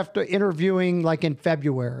remember after interviewing like in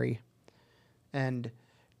February and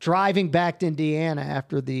driving back to Indiana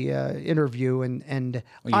after the interview, and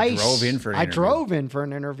you drove in for an I interview. drove in for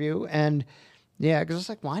an interview, and because I was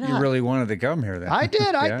like, why not? You really wanted to come here then. I did.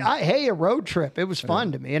 Yeah. Hey, a road trip. It was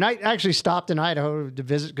fun to me. And I actually stopped in Idaho to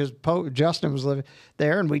visit because Justin was living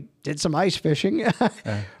there, and we did some ice fishing.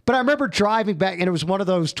 But I remember driving back, and it was one of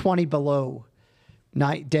those 20 below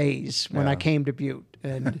night days when I came to Butte.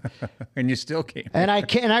 And And you still came. and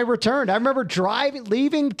I returned. I remember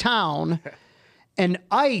leaving town, and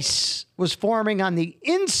ice was forming on the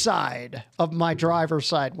inside of my driver's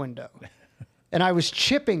side window. And I was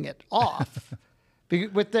chipping it off.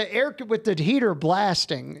 With the heater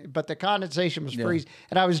blasting, but the condensation was freezing,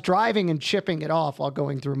 and I was driving and chipping it off while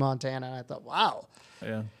going through Montana. And I thought, wow.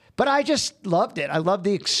 Yeah. But I just loved it. I loved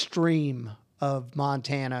the extreme of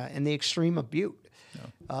Montana and the extreme of Butte.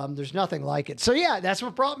 There's nothing like it. So that's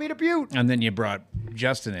what brought me to Butte. And then you brought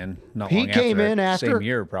Justin in. He came in that. after. Same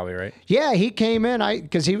year, probably, right? Yeah, he came in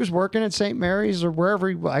because he was working at St. Mary's or wherever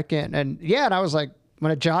I can. And and I was like,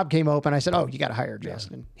 when a job came open, I said, "Oh, you got to hire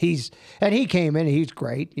Justin." He came in. And he's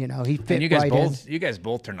great. He fit And you guys right both, in. you guys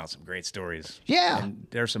both turned out some great stories. Yeah. And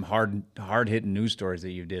there's some hard hitting news stories that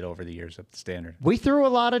you did over the years at the Standard. We threw a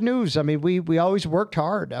lot of news. I mean, we always worked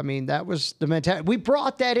hard. I mean, that was the mentality. We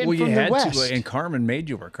brought that in from the West. to, and Carmen made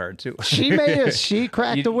you work hard too. She made us. She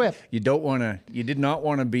cracked the whip. You did not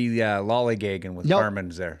want to be lollygagging with Nope.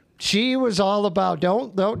 Carmen's there. She was all about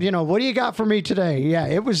don't what do you got for me today? Yeah,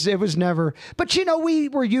 it was never. But we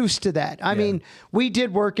were used to that. I mean, we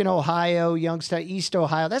did work in Ohio, Youngstown, East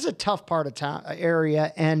Ohio. That's a tough part of town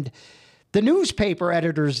area, and the newspaper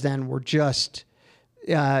editors then were just,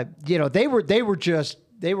 they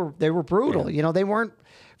were brutal. Yeah. They weren't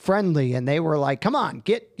friendly, and they were like, come on,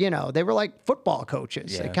 they were like football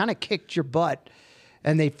coaches. Yeah. They kind of kicked your butt,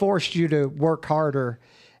 and they forced you to work harder.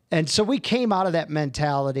 And so we came out of that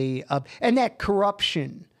mentality and that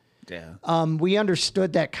corruption. Yeah. We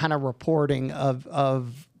understood that kind of reporting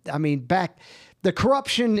back the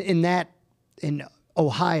corruption in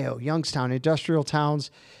Ohio, Youngstown, industrial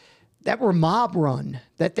towns that were mob run,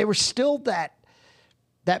 that they were still that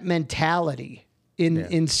mentality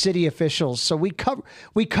in city officials. So we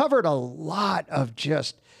covered a lot of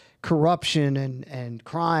just corruption and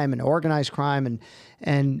crime and organized crime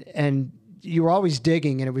and you were always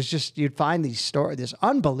digging, and it was just, you'd find this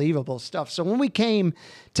unbelievable stuff. So when we came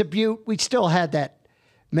to Butte, we still had that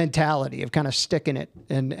mentality of kind of sticking it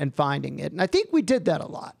and finding it. And I think we did that a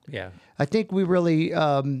lot. Yeah. I think we really,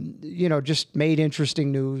 just made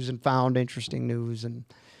interesting news and found interesting news and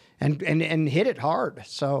hit it hard.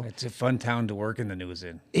 So It's a fun town to work in the news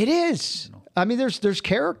in. it is. I mean, there's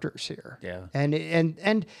characters here. Yeah. And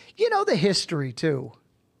the history too.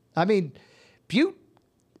 I mean, Butte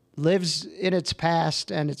lives in its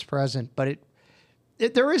past and its present, but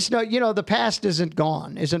there is no, the past isn't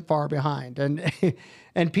gone, isn't far behind, and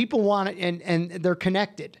and people want it, and they're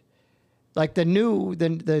connected. Like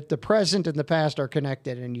the present and the past are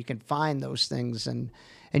connected, and you can find those things, and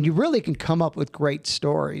you really can come up with great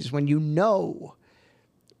stories when you know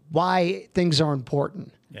why things are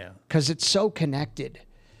important. Yeah. Because it's so connected,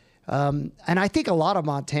 and I think a lot of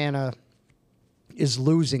Montana is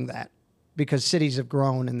losing that because cities have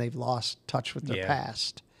grown and they've lost touch with their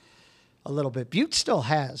past a little bit. Butte still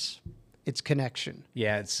has its connection.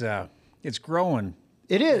 Yeah, it's growing.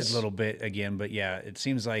 It is a little bit again, but yeah, it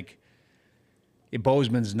seems like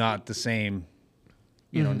Bozeman's not the same.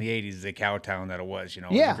 In the '80s, the cow town that it was. It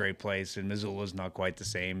was a great place, and Missoula's not quite the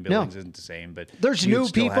same. Billings isn't the same, but there's Butte new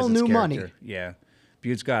still people, has its new money. character. Yeah,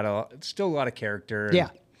 Butte's got still a lot of character. And Yeah.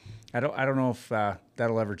 I don't know if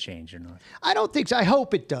that'll ever change or not. I don't think so. I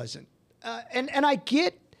hope it doesn't. And I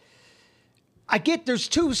get there's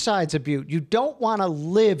two sides of Butte. You don't want to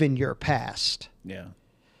live in your past Yeah.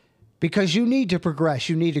 because you need to progress,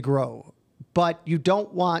 you need to grow, but you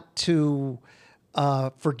don't want to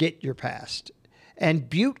forget your past. And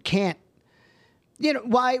Butte can't.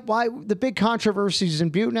 Why the big controversies in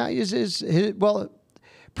Butte now is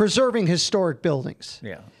preserving historic buildings.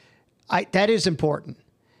 Yeah. That is important.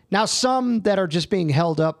 Now, some that are just being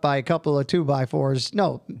held up by a couple of 2x4s,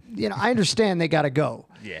 no, I understand they got to go.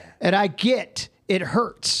 Yeah. And I get it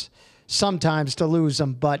hurts sometimes to lose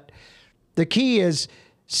them, but the key is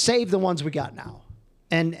save the ones we got now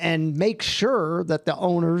and make sure that the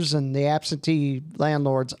owners and the absentee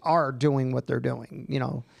landlords are doing what they're doing,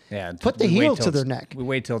 Yeah. Put the heel to their neck. We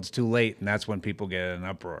wait till it's too late, and that's when people get in an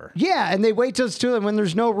uproar. Yeah, and they wait till it's too late when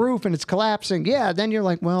there's no roof and it's collapsing. Yeah, then you're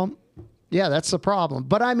like, well, yeah, that's the problem.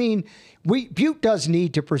 But I mean, Butte does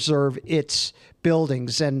need to preserve its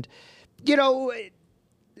buildings. And,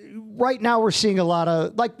 right now we're seeing a lot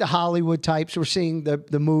of, like the Hollywood types, we're seeing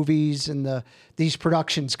the movies and these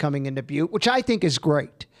productions coming into Butte, which I think is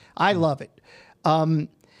great. I love it.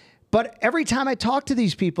 But every time I talk to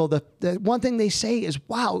these people, the one thing they say is,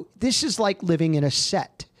 wow, this is like living in a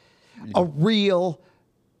set, a real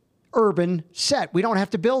urban set. We don't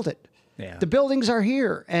have to build it. Yeah. The buildings are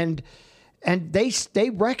here. And they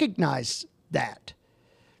recognize that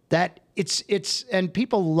it's and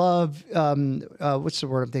people love what's the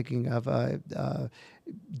word I'm thinking of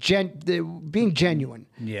being genuine.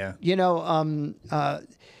 Yeah.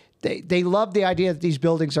 They love the idea that these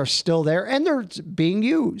buildings are still there and they're being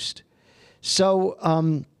used. So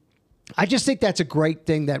I just think that's a great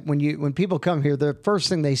thing that when people come here, the first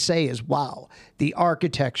thing they say is, wow, the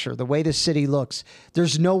architecture, the way the city looks,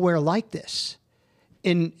 there's nowhere like this.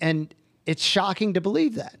 And it's shocking to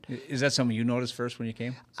believe that. Is that something you noticed first when you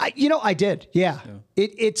came? I did. Yeah.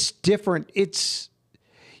 It's different.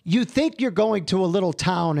 You think you're going to a little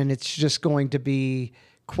town and it's just going to be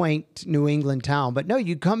quaint New England town. But no,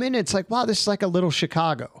 you come in and it's like, wow, this is like a little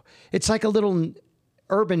Chicago. It's like a little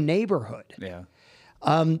urban neighborhood. Yeah.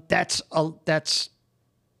 That's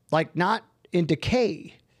like not in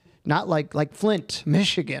decay, not like Flint,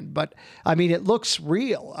 Michigan, but I mean, it looks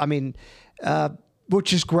real. I mean,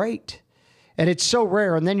 which is great. And it's so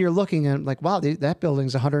rare. And then you're looking at like, wow, that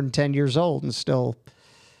building's 110 years old and still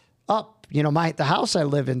up. The house I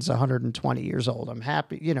live in is 120 years old. I'm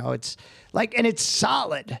happy. It's like, and it's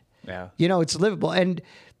solid. Yeah. It's livable. And,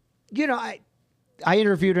 I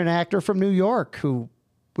interviewed an actor from New York who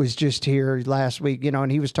was just here last week,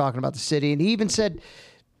 and he was talking about the city. And he even said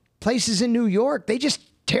places in New York, they just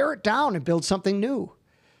tear it down and build something new,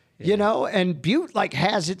 and Butte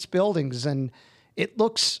has its buildings and it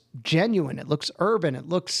looks genuine. It looks urban. It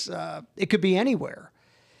looks, it could be anywhere.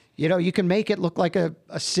 You can make it look like a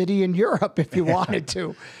city in Europe if you wanted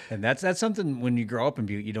to. And that's something when you grow up in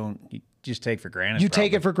Butte, you just take for granted. You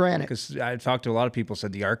take it for granted. Because I talked to a lot of people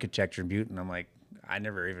said the architecture in Butte, and I'm like, I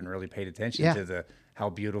never even really paid attention to how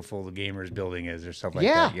beautiful the Gamers building is or stuff like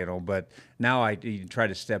that, But now you try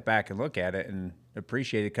to step back and look at it and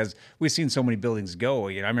appreciate it because we've seen so many buildings go.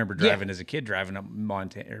 I remember driving as a kid, driving up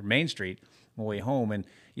Main Street on my way home, and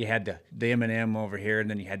you had the M&M over here, and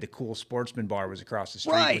then you had the cool Sportsman bar was across the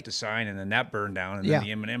street with the sign, and then that burned down, and then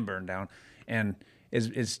the M&M burned down. And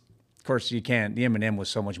Of course, you can't. The M&M was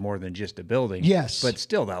so much more than just a building. Yes. But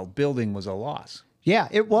still, that building was a loss. Yeah,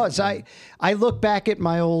 it was. I look back at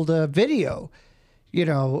my old video,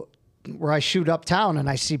 where I shoot uptown and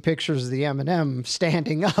I see pictures of the M&M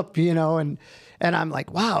standing up, and I'm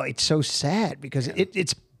like, wow, it's so sad because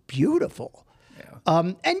it's beautiful.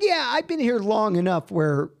 Yeah. I've been here long enough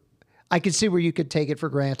where I can see where you could take it for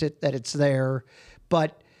granted that it's there,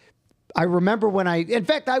 but I remember in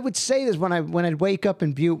fact, I would say this when I'd wake up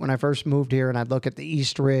in Butte when I first moved here, and I'd look at the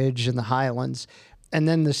East Ridge and the Highlands, and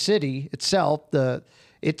then the city itself,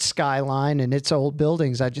 its skyline and its old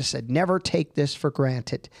buildings. I just said, never take this for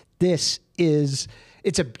granted. It's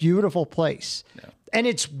a beautiful place, and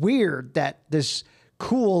it's weird that this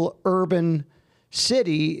cool urban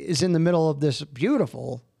city is in the middle of this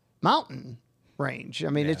beautiful mountain range. I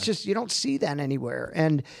mean, it's just you don't see that anywhere,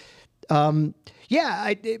 and.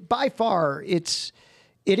 By far, it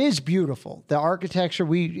is beautiful. The architecture,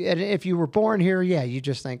 and if you were born here, you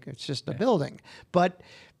just think it's just a building. But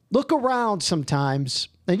look around sometimes,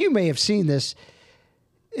 and you may have seen this,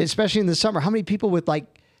 especially in the summer, how many people with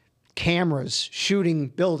like cameras shooting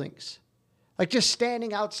buildings, like just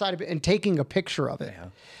standing outside of it and taking a picture of it.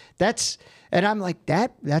 Yeah. And I'm like,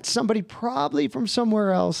 that's somebody probably from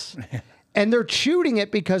somewhere else. And they're shooting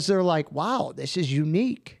it because they're like, wow, this is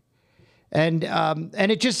unique. And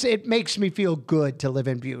it makes me feel good to live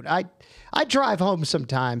in Butte. I drive home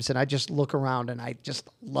sometimes and I just look around and I just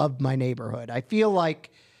love my neighborhood. I feel like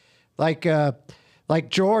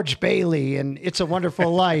George Bailey and It's a Wonderful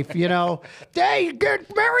Life, Hey, good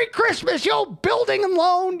Merry Christmas, yo, building and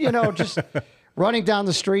loan, just running down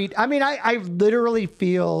the street. I mean, I literally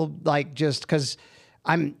feel like just because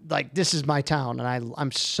I'm like, this is my town and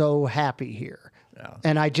I'm so happy here. Yeah.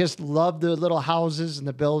 And I just love the little houses and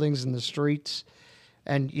the buildings and the streets.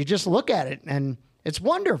 And you just look at it, and it's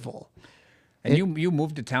wonderful. And you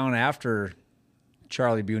moved to town after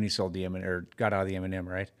Charlie Buney sold the got out of the M&M,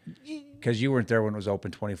 right? Because you weren't there when it was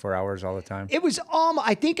open 24 hours all the time. It was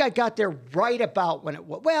I think I got there right about when it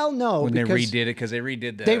was. Well, no, when they redid it, because they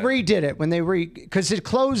redid the. They redid it when because it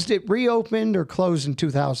closed. It reopened or closed in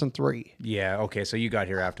 2003. Yeah. Okay. So you got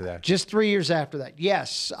here after that. Just 3 years after that.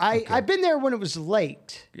 Yes, I've been there when it was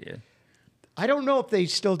late. Yeah. I don't know if they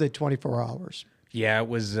still did 24 hours. Yeah, it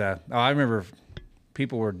was. I remember.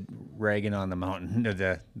 People were ragging on the mountain,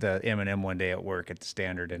 the M&M one day at work at the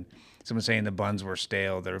Standard, and someone saying the buns were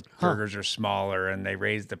stale, their burgers are smaller, and they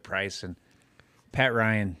raised the price. And Pat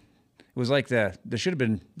Ryan, it was like there should have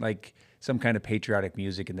been like some kind of patriotic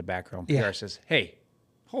music in the background. PR says, "Hey,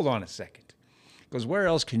 hold on a second." Goes, where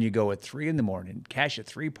else can you go at 3 a.m, cash a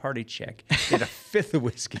 3-party check, get a fifth of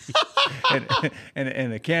whiskey,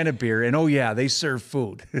 and a can of beer, and they serve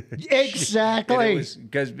food. Exactly.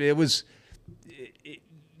 Because it was.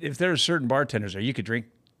 If there were certain bartenders there, you could drink.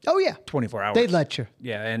 24 hours. They'd let you.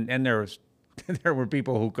 Yeah, and there were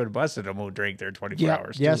people who could have busted them who drank there 24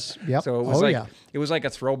 hours. Yes. Yep. So it was like a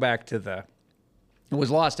throwback to the. It was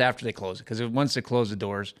lost after they closed it, because once they closed the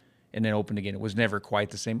doors and then opened again, it was never quite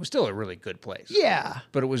the same. It was still a really good place. Yeah.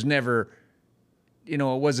 But it was never. It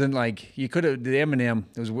wasn't like you could have the M&M.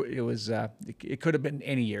 It could have been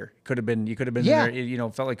any year. You could have been there.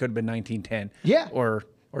 It felt like it could have been 1910. Yeah.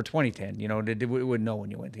 Or 2010, they wouldn't know when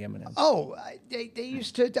you went to M&M. Oh, they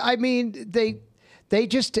used to. I mean, they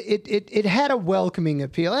just it had a welcoming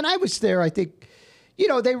appeal, and I was there. I think,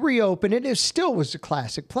 they reopened it. It still was a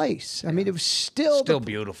classic place. I mean, it was still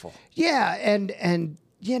beautiful. Yeah, and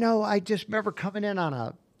I just remember coming in on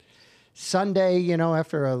a Sunday,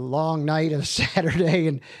 after a long night of Saturday,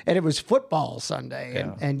 and it was football Sunday,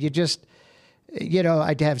 and you just,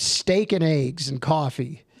 I'd have steak and eggs and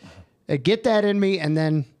coffee. Get that in me, and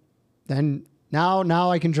then now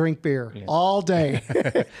I can drink beer all day.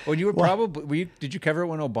 Well, you were did you cover it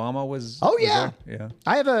when Obama was? Oh yeah, was yeah.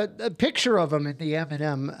 I have a picture of him at the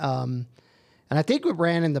M&M, and I think it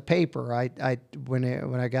ran in the paper. When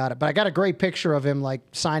I got it, but I got a great picture of him like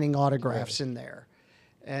signing autographs in there,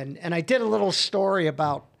 and I did a little story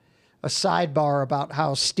about a sidebar about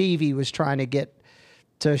how Stevie was trying to get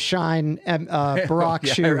to shine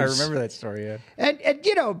Barack's shoes. I remember that story. Yeah, and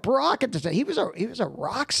Barack at the time, he was a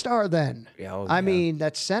rock star then. Yeah, I mean,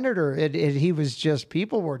 that senator, he was just,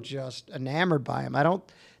 people were just enamored by him. I don't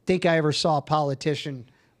think I ever saw a politician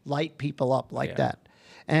light people up like that,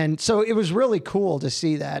 and so it was really cool to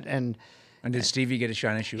see that. And did Stevie get a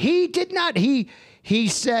shiny shoe? He did not. He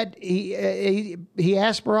said he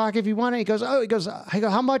asked Barack if he wanted. He goes, I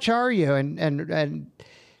go, how much are you? And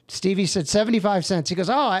Stevie said 75 cents. He goes,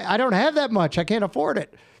 I don't have that much. I can't afford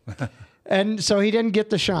it. And so he didn't get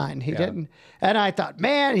the shine. He didn't. And I thought,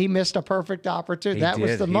 man, he missed a perfect opportunity. That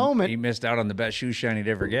was the moment. He missed out on the best shoe shine he'd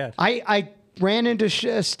ever get. I ran into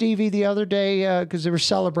Stevie the other day because they were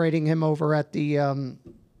celebrating him over at the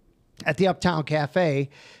Uptown Cafe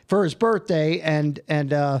for his birthday, and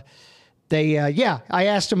I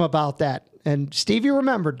asked him about that, and Stevie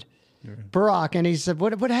remembered Barack, and he said,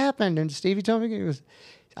 "What happened?" And Stevie told me,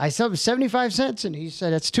 I said 75 cents, and he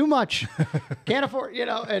said, "It's too much, can't afford,"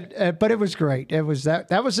 but it was great. It was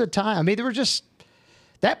that was a time. I mean, there were just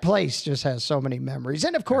that place just has so many memories,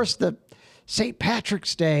 and of course the St.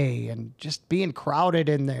 Patrick's Day and just being crowded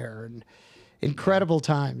in there and incredible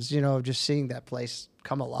times, just seeing that place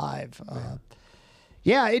come alive. I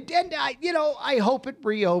hope it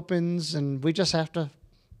reopens, and we just have to,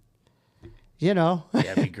 Yeah,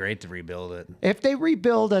 it'd be great to rebuild it. If they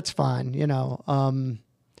rebuild, that's fine, it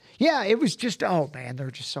was just, oh man, there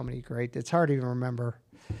were just so many great, it's hard to even remember,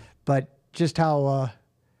 but just how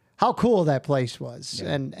cool that place was.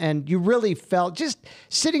 Yeah. And you really felt just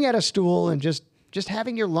sitting at a stool and just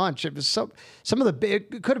having your lunch. It was it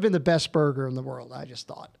could have been the best burger in the world. I just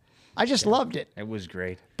thought, I just loved it. It was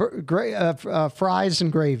great. Fries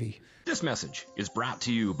and gravy. This message is brought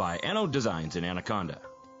to you by Anode Designs in Anaconda.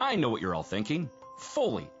 I know what you're all thinking.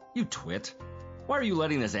 Foley, you twit. Why are you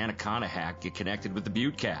letting this Anaconda hack get connected with the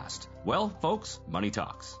Buttecast? Well, folks, money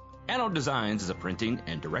talks. Anode Designs is a printing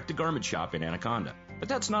and direct-to-garment shop in Anaconda. But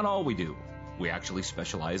that's not all we do. We actually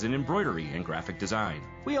specialize in embroidery and graphic design.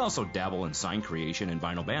 We also dabble in sign creation and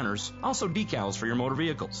vinyl banners, also decals for your motor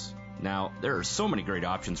vehicles. Now, there are so many great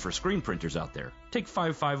options for screen printers out there. Take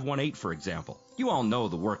 5518, for example. You all know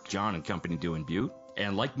the work John and company do in Butte.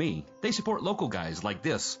 And like me, they support local guys like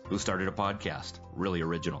this who started a podcast. Really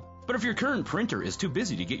original. But if your current printer is too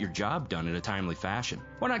busy to get your job done in a timely fashion,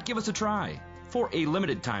 why not give us a try? For a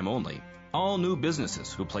limited time only, all new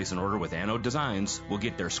businesses who place an order with Anode Designs will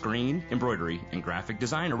get their screen, embroidery, and graphic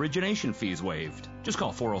design origination fees waived. Just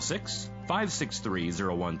call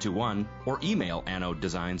 406-563-0121 or email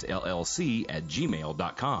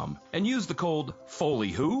anodedesignsllc@gmail.com and use the code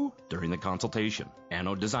FOLEYWHO during the consultation.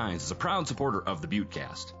 Anode Designs is a proud supporter of the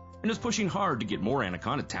Buttecast and is pushing hard to get more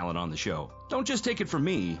Anaconda talent on the show. Don't just take it from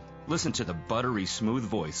me. Listen to the buttery smooth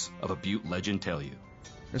voice of a Butte legend tell you.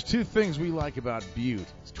 There's two things we like about Butte.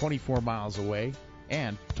 It's 24 miles away,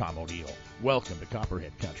 and Tom O'Neill. Welcome to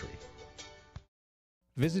Copperhead Country.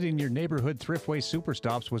 Visiting your neighborhood Thriftway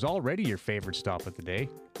Superstops was already your favorite stop of the day.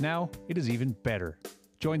 Now, it is even better.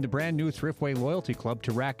 Join the brand new Thriftway Loyalty Club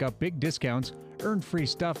to rack up big discounts, earn free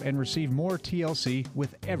stuff, and receive more TLC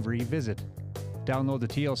with every visit. Download the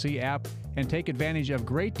TLC app and take advantage of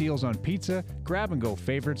great deals on pizza, grab-and-go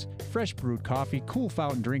favorites, fresh brewed coffee, cool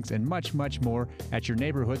fountain drinks, and much, much more at your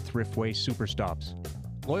neighborhood Thriftway Superstops.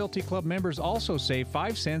 Loyalty Club members also save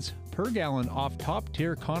 5 cents per gallon off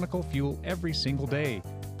top-tier Conoco fuel every single day.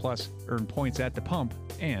 Plus, earn points at the pump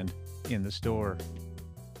and in the store.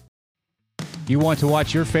 You want to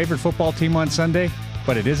watch your favorite football team on Sunday,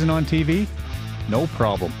 but it isn't on TV? No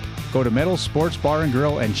problem. Go to Meadows Sports Bar and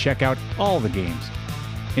Grill and check out all the games.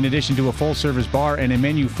 In addition to a full-service bar and a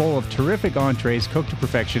menu full of terrific entrees cooked to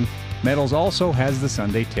perfection, Meadows also has the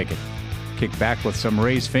Sunday ticket. Kick back with some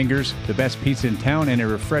raised fingers, the best pizza in town, and a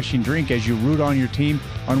refreshing drink as you root on your team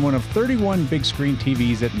on one of 31 big-screen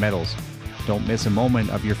TVs at Meadows. Don't miss a moment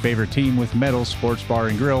of your favorite team with Meadows Sports Bar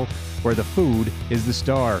and Grill, where the food is the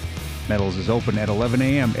star. Meadows is open at 11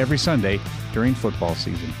 a.m. every Sunday during football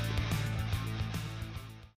season.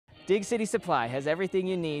 Dig City Supply has everything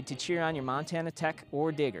you need to cheer on your Montana Tech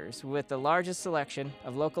or Diggers with the largest selection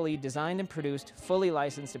of locally designed and produced, fully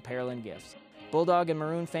licensed apparel and gifts. Bulldog and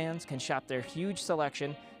Maroon fans can shop their huge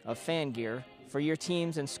selection of fan gear for your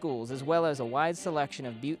teams and schools, as well as a wide selection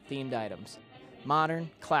of Butte-themed items. Modern,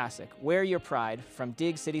 classic, wear your pride from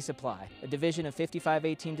Dig City Supply, a division of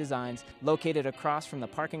 5518 Designs located across from the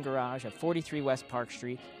parking garage of 43 West Park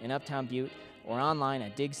Street in Uptown Butte, or online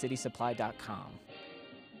at digcitysupply.com.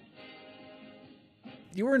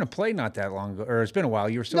 You were in a play not that long ago, or it's been a while.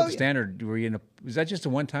 You were still at the Standard. Were you in was that just the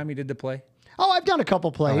one time you did the play? Oh, I've done a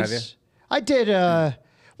couple plays. Oh, have you? I did, I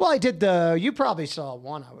did you probably saw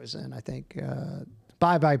one I was in, I think,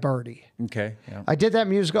 Bye Bye Birdie. Okay, yeah. I did that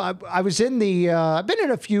musical. I was in I've been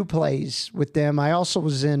in a few plays with them. I also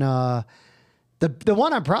was in, the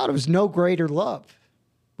one I'm proud of is No Greater Love.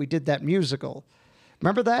 We did that musical.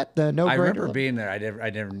 Remember that? The No I Greater remember Love? being there.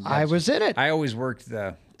 I was in it. I always worked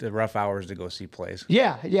the rough hours to go see plays.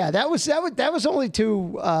 Yeah. That was only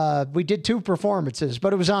two. We did 2 performances,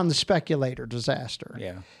 but it was on the Speculator disaster.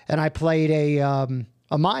 Yeah. And I played a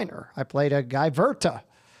minor. I played a guy Verta,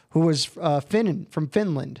 who was from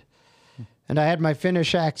Finland, And I had my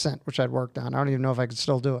Finnish accent, which I'd worked on. I don't even know if I could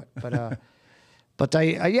still do it. But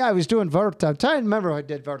I was doing Verta. I'm trying to remember how I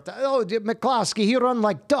did Verta. Oh, McCloskey, he run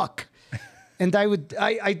like duck. And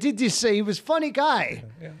I did this, he was a funny guy.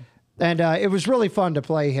 Yeah. And it was really fun to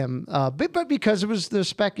play him. But because it was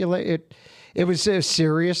it was a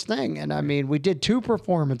serious thing. And I mean, we did 2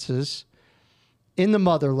 performances in the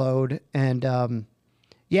Motherlode. And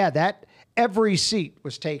that every seat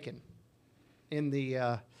was taken in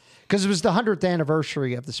the, because it was the 100th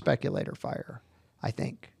anniversary of the Speculator fire, I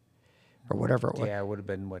think, or whatever it was. Yeah, it would have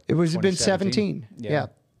been what? It was been 17. Yeah,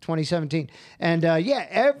 2017. And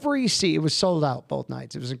every seat, it was sold out both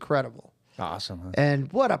nights. It was incredible. Awesome. Huh?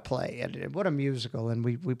 And what a play, and what a musical. And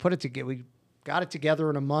we put it together. We got it together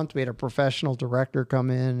in a month. We had a professional director come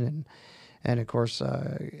in, and of course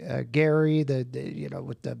Gary,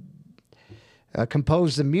 with the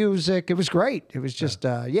composed the music. It was great. It was just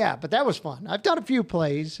but that was fun. I've done a few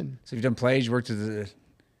plays, and so you've done plays. You worked at the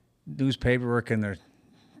newspaper, work in their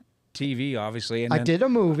TV, obviously. And I did a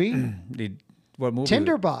movie. What movie?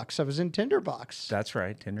 Tinderbox. I was in Tinderbox. That's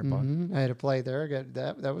right, Tinderbox. Mm-hmm. I had a play there.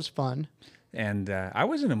 That was fun. And I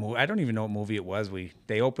was in a movie. I don't even know what movie it was.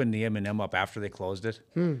 They opened the M&M up after they closed it,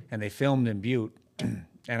 and they filmed in Butte. And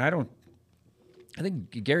I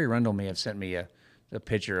think Gary Rundle may have sent me a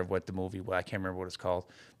picture of what the movie was. I can't remember what it's called.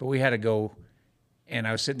 But we had to go, and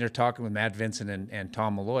I was sitting there talking with Matt Vincent and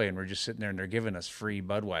Tom Malloy, and we're just sitting there, and they're giving us free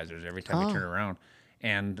Budweisers every time we turn around.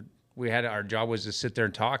 And our job was to sit there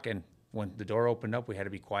and talk, and when the door opened up, we had to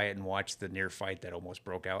be quiet and watch the near fight that almost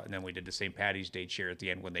broke out. And then we did the St. Patty's Day cheer at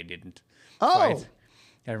the end when they didn't fight.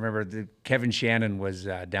 I remember Kevin Shannon was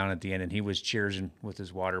down at the end, and he was cheering with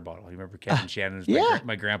his water bottle. You remember Kevin Shannon?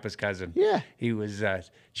 My grandpa's cousin. Yeah. He was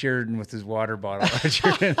cheering with his water bottle.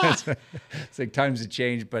 It's like times have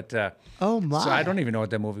changed. But oh, my. So I don't even know what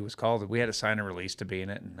that movie was called. We had to sign a release to be in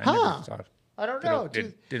it. And I never saw it. I don't know.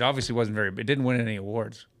 It obviously wasn't it didn't win any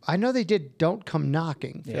awards. I know they did Don't Come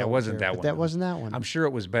Knocking. Yeah, it wasn't that one. That wasn't that one. I'm sure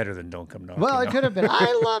it was better than Don't Come Knocking. Well, it could have been.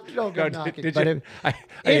 I loved Don't Come Knocking. But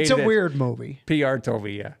it's a weird movie. PR told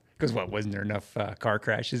me, yeah. Because wasn't there enough car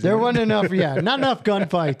crashes? There wasn't enough, not enough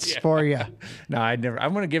gunfights for you. No, I'm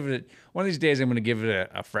going to give it, one of these days I'm going to give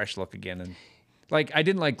it a fresh look again. And I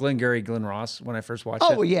didn't like Glengarry Glen Ross when I first watched it.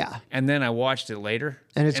 Oh, yeah. And then I watched it later.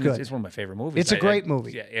 And it's good. It's one of my favorite movies. It's a great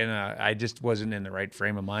movie. Yeah, and I just wasn't in the right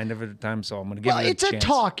frame of mind of it at the time, so I'm going to give it a chance. It's a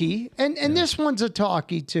talkie, and this one's a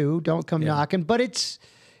talkie too, Don't Come Knocking, but it's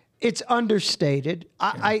understated.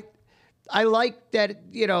 I like that,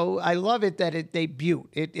 I love it that they Butte.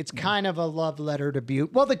 It's kind of a love letter to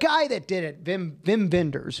Butte. Well, the guy that did it, Wim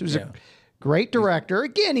Wenders, who's a great director.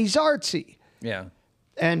 Again, he's artsy. Yeah.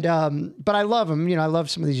 And but I love him. I love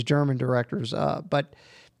some of these German directors. But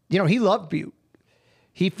he loved Butte.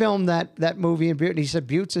 He filmed that movie in Butte, and he said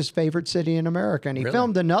Butte's his favorite city in America. And he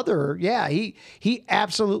filmed another. Yeah, he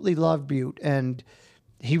absolutely loved Butte, and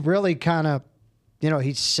he really kind of,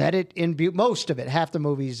 he set it in Butte. Most of it, half the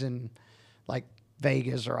movies in like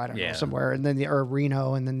Vegas or I don't know somewhere, and then or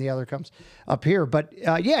Reno, and then the other comes up here. But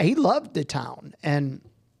he loved the town, and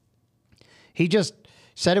he just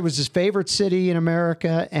said it was his favorite city in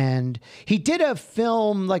America. And he did a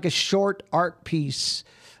film, like a short art piece,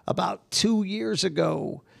 about 2 years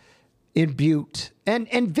ago in Butte. And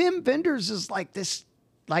Wim Wenders is like this,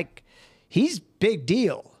 he's big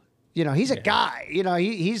deal. He's a guy.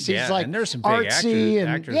 He's like and there's some big artsy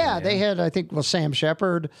actors they had, I think, Sam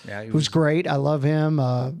Shepard, who's great. I love him.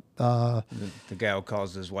 The guy who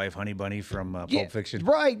calls his wife Honey Bunny from Pulp Fiction.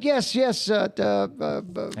 Right. Yes.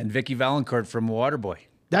 And Vicky Valancourt from Waterboy.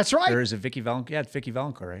 That's right. There is a Vicky Valancourt. Yeah, it's Vicky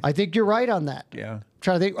Valancourt, right? I think you're right on that. Yeah. I'm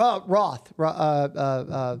trying to think. Oh, Roth.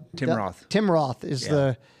 Tim Roth. Tim Roth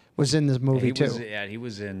was in this movie too. He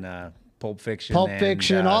was in Pulp Fiction. All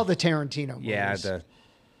the Tarantino movies. Yeah, the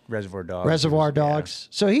Reservoir Dogs. Reservoir Dogs.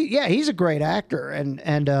 So he's a great actor,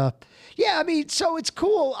 and I mean, so it's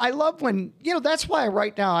cool. I love when that's why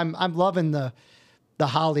right now I'm loving the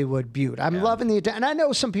Hollywood Butte. I'm loving and I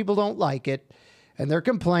know some people don't like it, and they're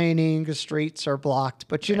complaining the streets are blocked.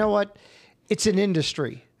 But you know what? It's an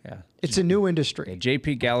industry. Yeah, it's a new industry. Yeah,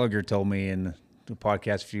 J.P. Gallagher told me in the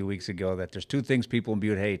podcast a few weeks ago that there's 2 things people in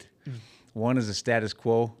Butte hate. One is the status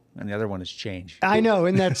quo, and the other one is change. I know,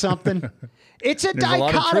 isn't that something? It's a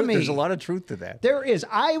dichotomy. There's a lot of truth to that. There is.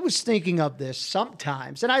 I was thinking of this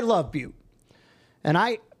sometimes, and I love Butte. And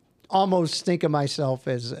I almost think of myself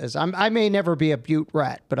as I may never be a Butte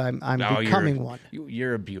rat, but I'm becoming one.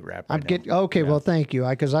 You're a Butte rat. Okay. Well, thank you,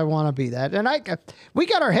 because I want to be that. And we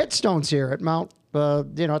got our headstones here at Mount.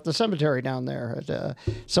 At the cemetery down there.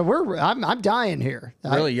 So I'm dying here.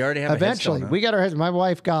 Really, you already have eventually. A headstone, huh? We got our heads. My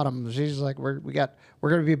wife got them. She's like, we're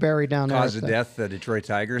going to be buried down there. Cause of death, the Detroit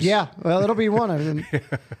Tigers. Yeah, well, it'll be one of them.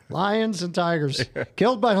 Lions and tigers,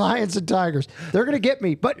 killed by lions and tigers. They're going to get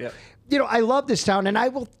me. But I love this town, and I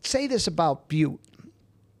will say this about Butte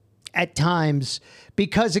at times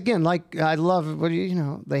because again, like I love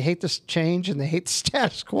they hate this change and they hate the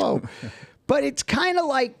status quo. But it's kind of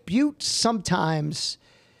like Butte sometimes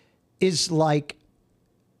is like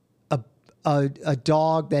a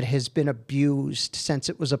dog that has been abused since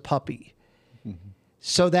it was a puppy. Mm-hmm.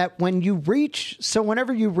 So that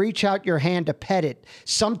whenever you reach out your hand to pet it,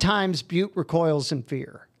 sometimes Butte recoils in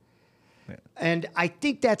fear. Yeah. And I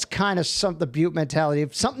think that's kind of the Butte mentality.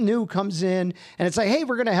 If something new comes in and it's like, hey,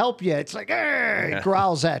 we're going to help you. It's like, it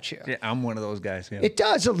growls at you. Yeah, I'm one of those guys. Yeah. It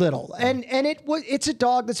does a little. And it's a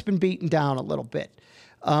dog that's been beaten down a little bit.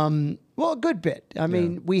 A good bit. I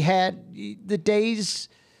mean, we had the days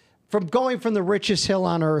from going from the richest hill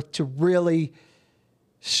on earth to really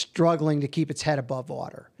struggling to keep its head above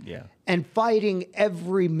water. Yeah. And fighting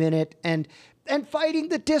every minute and fighting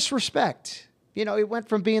the disrespect. It went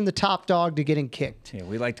from being the top dog to getting kicked. Yeah,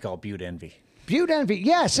 we like to call Butte envy. Butte envy,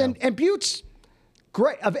 yes. Yeah. And Butte's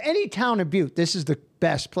great. Of any town in Butte, this is the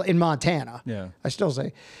best place in Montana. Yeah. I still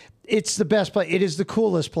say it's the best place. It is the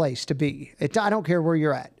coolest place to be. I don't care where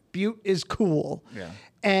you're at. Butte is cool. Yeah.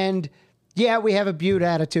 And we have a Butte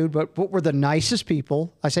attitude, but we're the nicest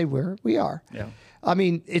people. I say we are. Yeah. I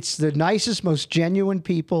mean, it's the nicest, most genuine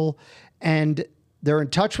people, and they're in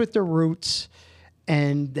touch with their roots.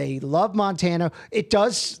 And they love Montana. It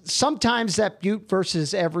does sometimes that Butte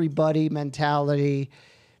versus everybody mentality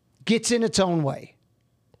gets in its own way.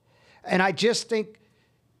 And I just think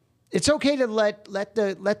it's okay to let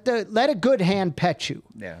a good hand pet you.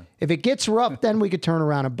 Yeah. If it gets rough, then we could turn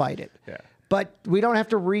around and bite it. Yeah. But we don't have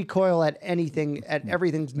to recoil at anything, at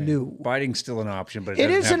everything's new. Biting's still an option, but it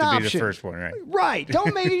doesn't is have an to option. be the first one, right? Right.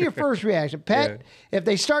 Don't make it your first reaction. Pet, if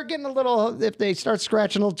they start getting if they start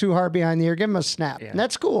scratching a little too hard behind the ear, give them a snap. And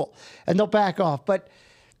that's cool. And they'll back off. But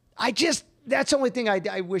that's the only thing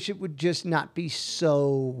I wish it would just not be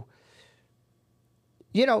so,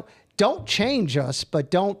 don't change us,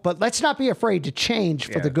 but let's not be afraid to change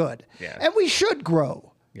for the good. Yeah. And we should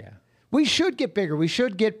grow. Yeah. We should get bigger. We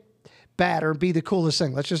should get better, be the coolest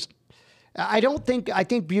thing. I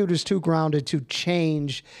think Butte is too grounded to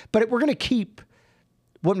change, but we're going to keep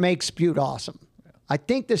what makes Butte awesome. I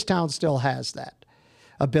think this town still has that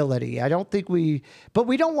ability. I don't think but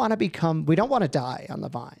we don't want to die on the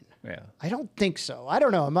vine. Yeah. I don't think so. I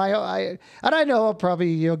don't know. I know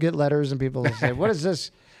probably you'll get letters and people will say, what is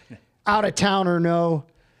this, out of towner? No.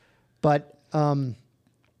 But, I don't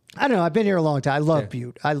know. I've been here a long time. I love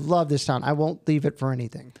Butte. I love this town. I won't leave it for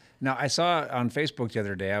anything. Now, I saw on Facebook the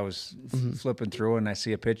other day, I was flipping through and I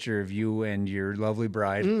see a picture of you and your lovely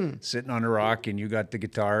bride sitting on a rock, and you got the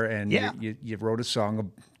guitar and you wrote a song of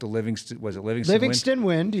the Livingston Livingston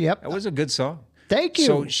Wind, yep. That was a good song. Thank you.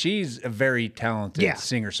 So she's a very talented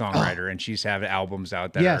singer-songwriter, and she's had albums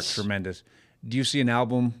out that are tremendous. Do you see an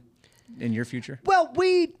album in your future? Well,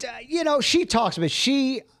 she talks about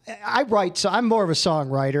I write, so I'm more of a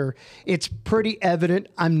songwriter. It's pretty evident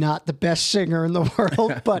I'm not the best singer in the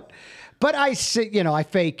world, but I sing, I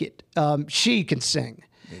fake it. She can sing.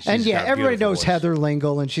 And everybody knows voice. Heather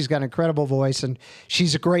Lingle, and she's got an incredible voice, and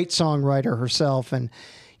she's a great songwriter herself. And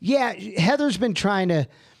Heather's been trying to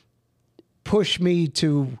push me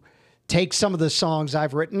to take some of the songs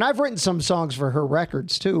I've written. I've written some songs for her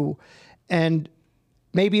records too, and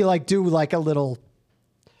maybe do a little,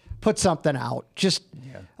 put something out just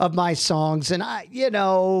of my songs. And I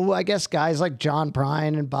guess guys like John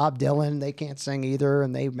Prine and Bob Dylan, they can't sing either,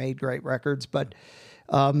 and they've made great records. But,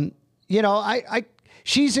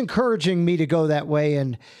 she's encouraging me to go that way.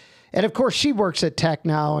 And of course she works at Tech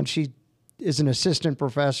now, and she is an assistant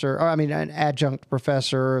professor, an adjunct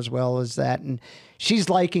professor as well as that. And she's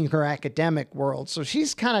liking her academic world. So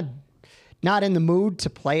she's kind of not in the mood to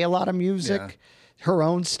play a lot of music, her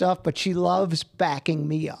own stuff, but she loves backing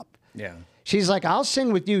me up. Yeah. She's like, I'll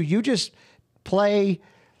sing with you. You just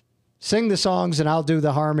sing the songs, and I'll do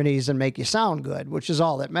the harmonies and make you sound good, which is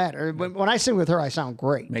all that matters. When I sing with her, I sound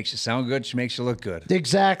great. Makes you sound good. She makes you look good.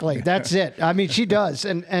 Exactly. That's it. She does.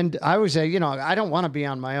 And I always say, I don't want to be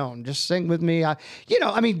on my own. Just sing with me.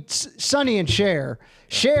 Sonny and Cher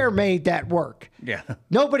made that work. Yeah.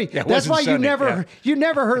 Nobody. That's why Sonny, you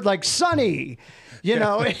never heard Sonny. You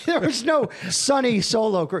know, there was no Sonny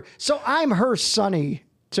solo career. So I'm her Sonny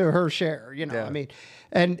to her Cher, you know, Yeah. I mean,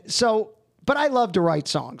 and so, but I love to write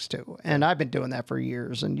songs too. And I've been doing that for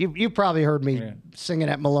years. And you probably heard me singing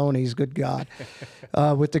at Maloney's, good God,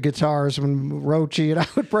 with the guitars when Roachy and I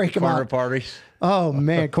would break them Corner out. parties. Oh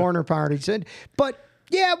man, corner parties. But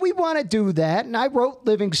yeah, we want to do that. And I wrote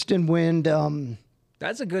Livingston Wind.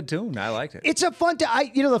 That's a good tune. I liked it. It's a fun.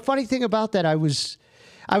 You know, the funny thing about that, I was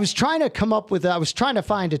trying to come up with. I was trying to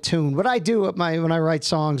find a tune. What I do when I write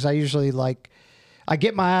songs, I usually I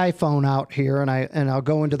get my iPhone out here and I'll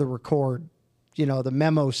go into the record, you know, the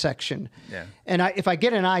memo section. Yeah. And if I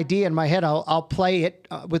get an idea in my head, I'll play it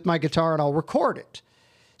with my guitar and I'll record it,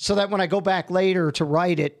 so that when I go back later to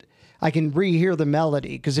write it, I can rehear the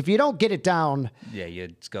melody. Because if you don't get it down, Yeah,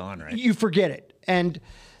 it's gone, right? you forget it. And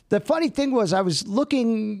the funny thing was, I was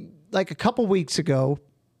looking like a couple weeks ago.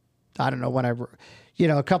 I don't know when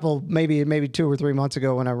a couple, maybe 2 or 3 months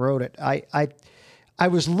ago when I wrote it. I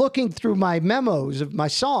was looking through my memos of my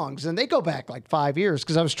songs, and they go back like 5 years,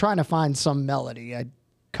 because I was trying to find some melody I'd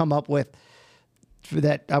come up with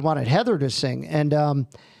that I wanted Heather to sing. And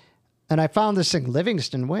I found this thing,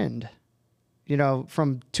 Livingston Wind, you know,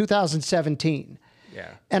 from 2017. Yeah.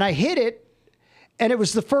 And I hit it, and it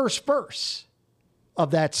was the first verse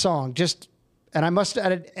of that song. And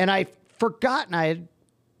I forgotten I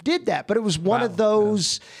did that, but it was one of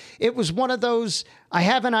those. Yeah. It was one of those. I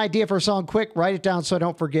have an idea for a song, quick, write it down so I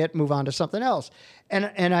don't forget, move on to something else. And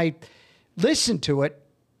I listened to it,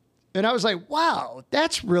 and I was like, wow,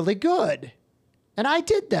 that's really good. And I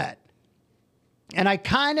did that. And I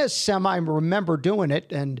kind of remember doing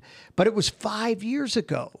it, but it was 5 years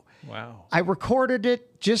ago. Wow. I recorded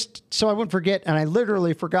it just so I wouldn't forget, and I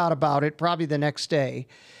literally forgot about it probably the next day.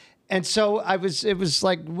 And so it was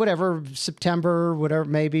like whatever, September, whatever,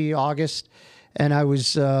 maybe August. And I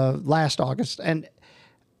was last August. And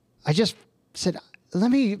I just said,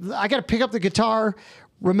 I got to pick up the guitar,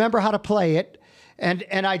 remember how to play it. And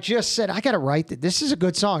I just said, I got to write it. This is a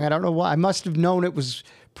good song. I don't know why. I must have known it was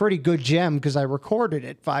pretty good gem because I recorded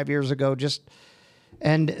it 5 years ago.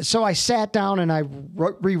 And so I sat down and I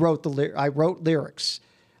rewrote I wrote lyrics.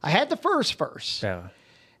 I had the first verse. Yeah.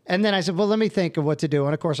 And then I said, well, let me think of what to do.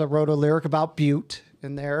 And of course, I wrote a lyric about Butte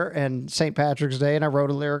in there and St. Patrick's Day. And I wrote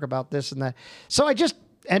a lyric about this and that. So I just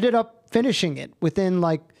ended up finishing it within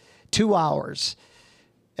like 2 hours.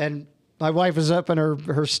 And my wife was up in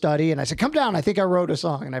her study. And I said, come down. I think I wrote a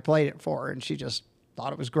song. And I played it for her. And she just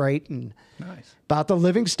thought it was great. And nice. About the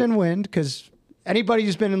Livingston Wind, because anybody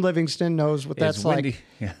who's been in Livingston knows what that's like.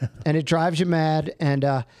 Yeah. And it drives you mad.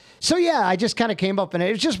 And so, yeah, I just kind of came up, and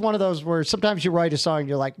it was just one of those where sometimes you write a song and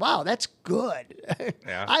you're like, wow, that's good.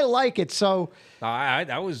 Yeah. I like it. So I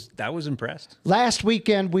was impressed. Last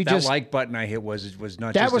weekend, that like button I hit was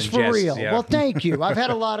not that just was in for jest. real. Yeah. Well, thank you. I've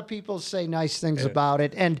had a lot of people say nice things about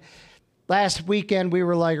it. And last weekend we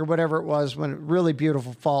were like, or whatever it was, when a really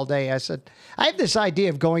beautiful fall day, I said, I have this idea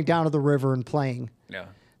of going down to the river and playing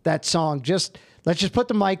that song. Let's just put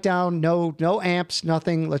the mic down. No amps,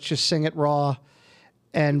 nothing. Let's just sing it raw.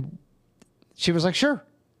 And she was like, sure,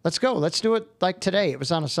 let's go. Let's do it like today. It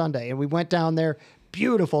was on a Sunday. And we went down there.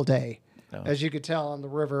 Beautiful day, as you could tell, on the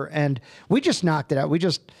river. And we just knocked it out. We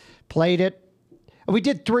just played it. We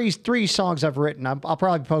did three songs I've written. I'll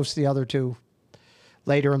probably post the other two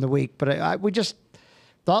later in the week. But we just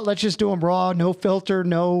thought, let's just do them raw. No filter,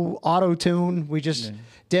 no auto-tune. We just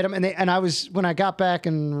did them. And when I got back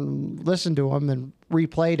and listened to them and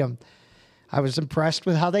replayed them, I was impressed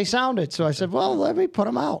with how they sounded. So I said, well, let me put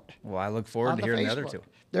them out. Well, I look forward to hearing the other two.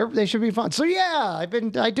 They should be fun. So yeah, I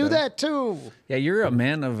do that too. Yeah, you're a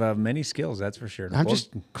man of many skills, that's for sure. I'm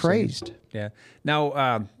just crazed. Yeah.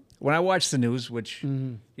 Now, when I watch the news, which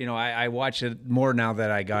I watch it more now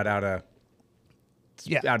that I got out of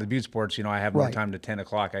Butte Sports. I have more time to 10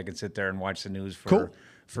 o'clock. I can sit there and watch the news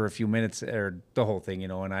for a few minutes or the whole thing.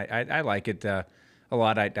 And I like it. A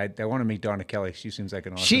lot. I want to meet Donna Kelly. She seems like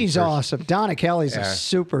an awesome She's person. awesome. Donna Kelly's a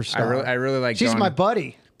superstar. I really like She's Donna. my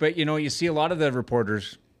buddy. But, you see a lot of the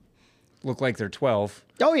reporters look like they're 12.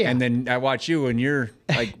 Oh, yeah. And then I watch you, and you're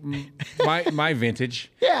like my vintage.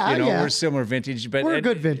 Yeah, we're similar vintage. But we're a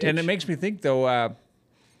good vintage. And it makes me think, though,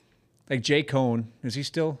 like Jay Cohn, is he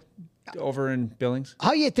still over in Billings?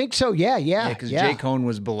 Oh, you think so? Yeah. Because Jay Cohn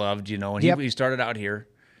was beloved, and he started out here.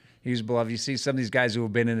 He was beloved. You see some of these guys who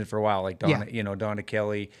have been in it for a while, like Donna, Donna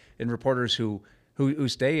Kelly, and reporters who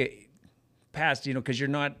stay past, because you're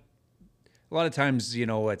not. A lot of times,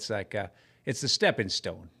 it's like it's the stepping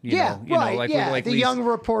stone. You know, like the young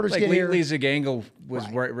reporters like get here. Lisa Gangle was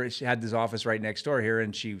where she had this office right next door here,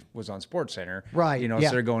 and she was on Sports Center. Right.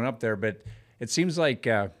 So they're going up there, but it seems like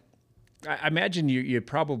I imagine you're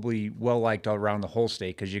probably well liked all around the whole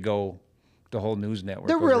state because you go the whole news network.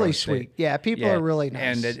 They're goes around really the state. sweet. Yeah, people are really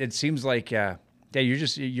nice. And it seems like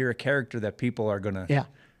you're a character that people are gonna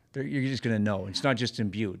you're just gonna know. It's not just in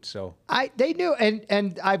Butte. So they knew,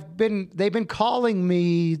 and they've been calling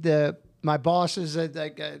me my bosses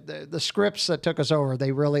the scripts that took us over.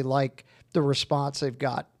 They really like the response they've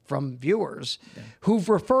got from viewers who've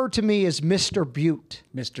referred to me as Mr. Butte.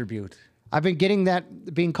 Mr. Butte. I've been getting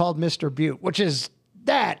that, being called Mr. Butte,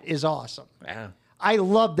 that is awesome. Yeah. I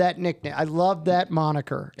love that nickname. I love that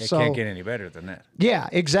moniker. It can't get any better than that. Yeah,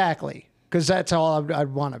 exactly. Because that's all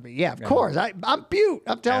I'd want to be. Yeah, of course. I'm Butte.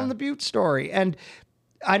 I'm telling the Butte story. And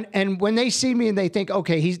when they see me and they think,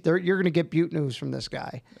 okay, you're going to get Butte news from this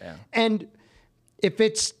guy. Yeah. And if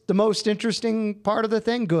it's the most interesting part of the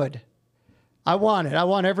thing, good. I want it. I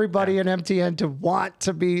want everybody in MTN to want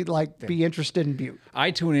to be interested in Butte.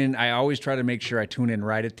 I tune in. I always try to make sure I tune in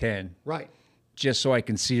right at 10. Right. Just so I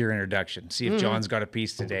can see your introduction. See if John's got a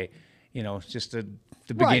piece today. Just the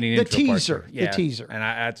beginning intro teaser. part. Yeah. The teaser. And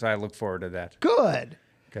that's why I look forward to that. Good.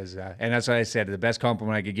 Because and that's what I said. The best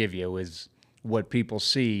compliment I could give you is what people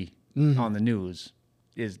see on the news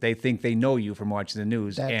is they think they know you from watching the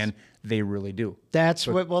news, and they really do. That's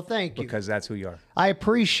what. Well, thank you. Because that's who you are. I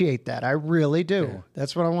appreciate that. I really do. Yeah.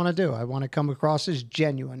 That's what I want to do. I want to come across as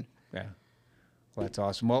genuine. Yeah. Well, that's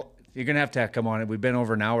awesome. Well, you're gonna have to come on. We've been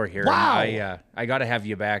over an hour here. Wow. And I got to have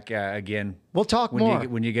you back again. We'll talk when more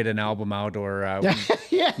when you get an album out, or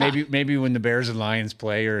yeah. maybe when the Bears and Lions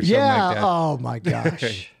play, or something yeah. like that. Oh my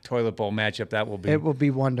gosh. Toilet bowl matchup. That will be. It will be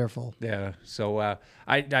wonderful. Yeah. So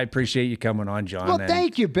I appreciate you coming on, John. Well,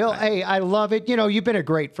 thank you, Bill. Hey, I love it. You've been a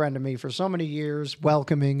great friend to me for so many years,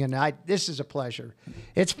 welcoming, and this is a pleasure.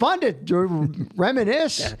 It's fun to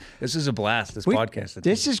reminisce. Yeah, this is a blast. This podcast.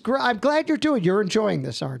 This is great. I'm glad you're enjoying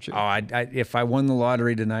this, aren't you? Oh, if I won the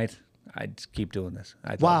lottery tonight, I'd keep doing this.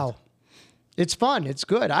 Wow. It's fun. It's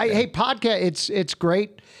good. Hey, podcast. It's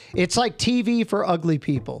great. It's like TV for ugly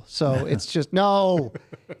people. So it's just no.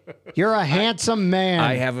 You're a handsome man.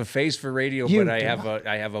 I have a face for radio, but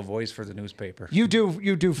I have a voice for the newspaper. You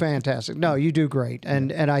do fantastic. No, you do great.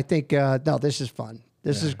 And I think no, this is fun.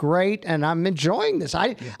 This is great, and I'm enjoying this.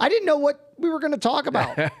 I didn't know what we were going to talk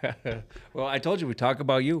about. Well, I told you we talk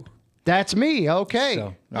about you. That's me. Okay.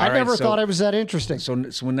 So, I never thought I was that interesting. So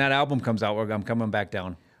when that album comes out, I'm coming back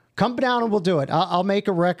down. Come down and we'll do it. I'll make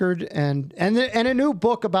a record and a new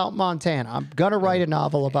book about Montana. I'm gonna write a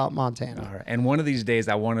novel about Montana. All right. And one of these days,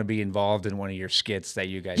 I want to be involved in one of your skits that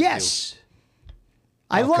you guys do. Yes,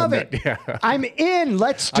 I love it. Yeah. I'm in.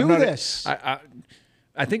 Let's do this.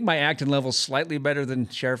 I think my acting level's slightly better than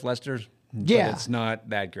Sheriff Lester's. Yeah, but it's not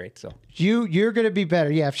that great. So you're gonna be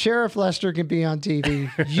better. Yeah, if Sheriff Lester can be on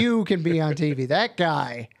TV, you can be on TV. That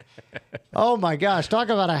guy. Oh my gosh! Talk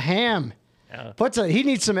about a ham. Yeah. He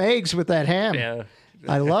needs some eggs with that ham. Yeah.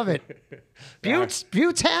 I love it.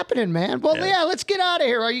 Butte's happening, man. Well, yeah, let's get out of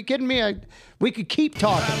here. Are you kidding me? We could keep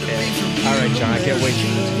talking. Yeah. All right, John. I can't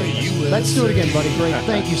wait. Let's do it again, buddy. Great.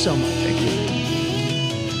 Thank you so much. Thank you.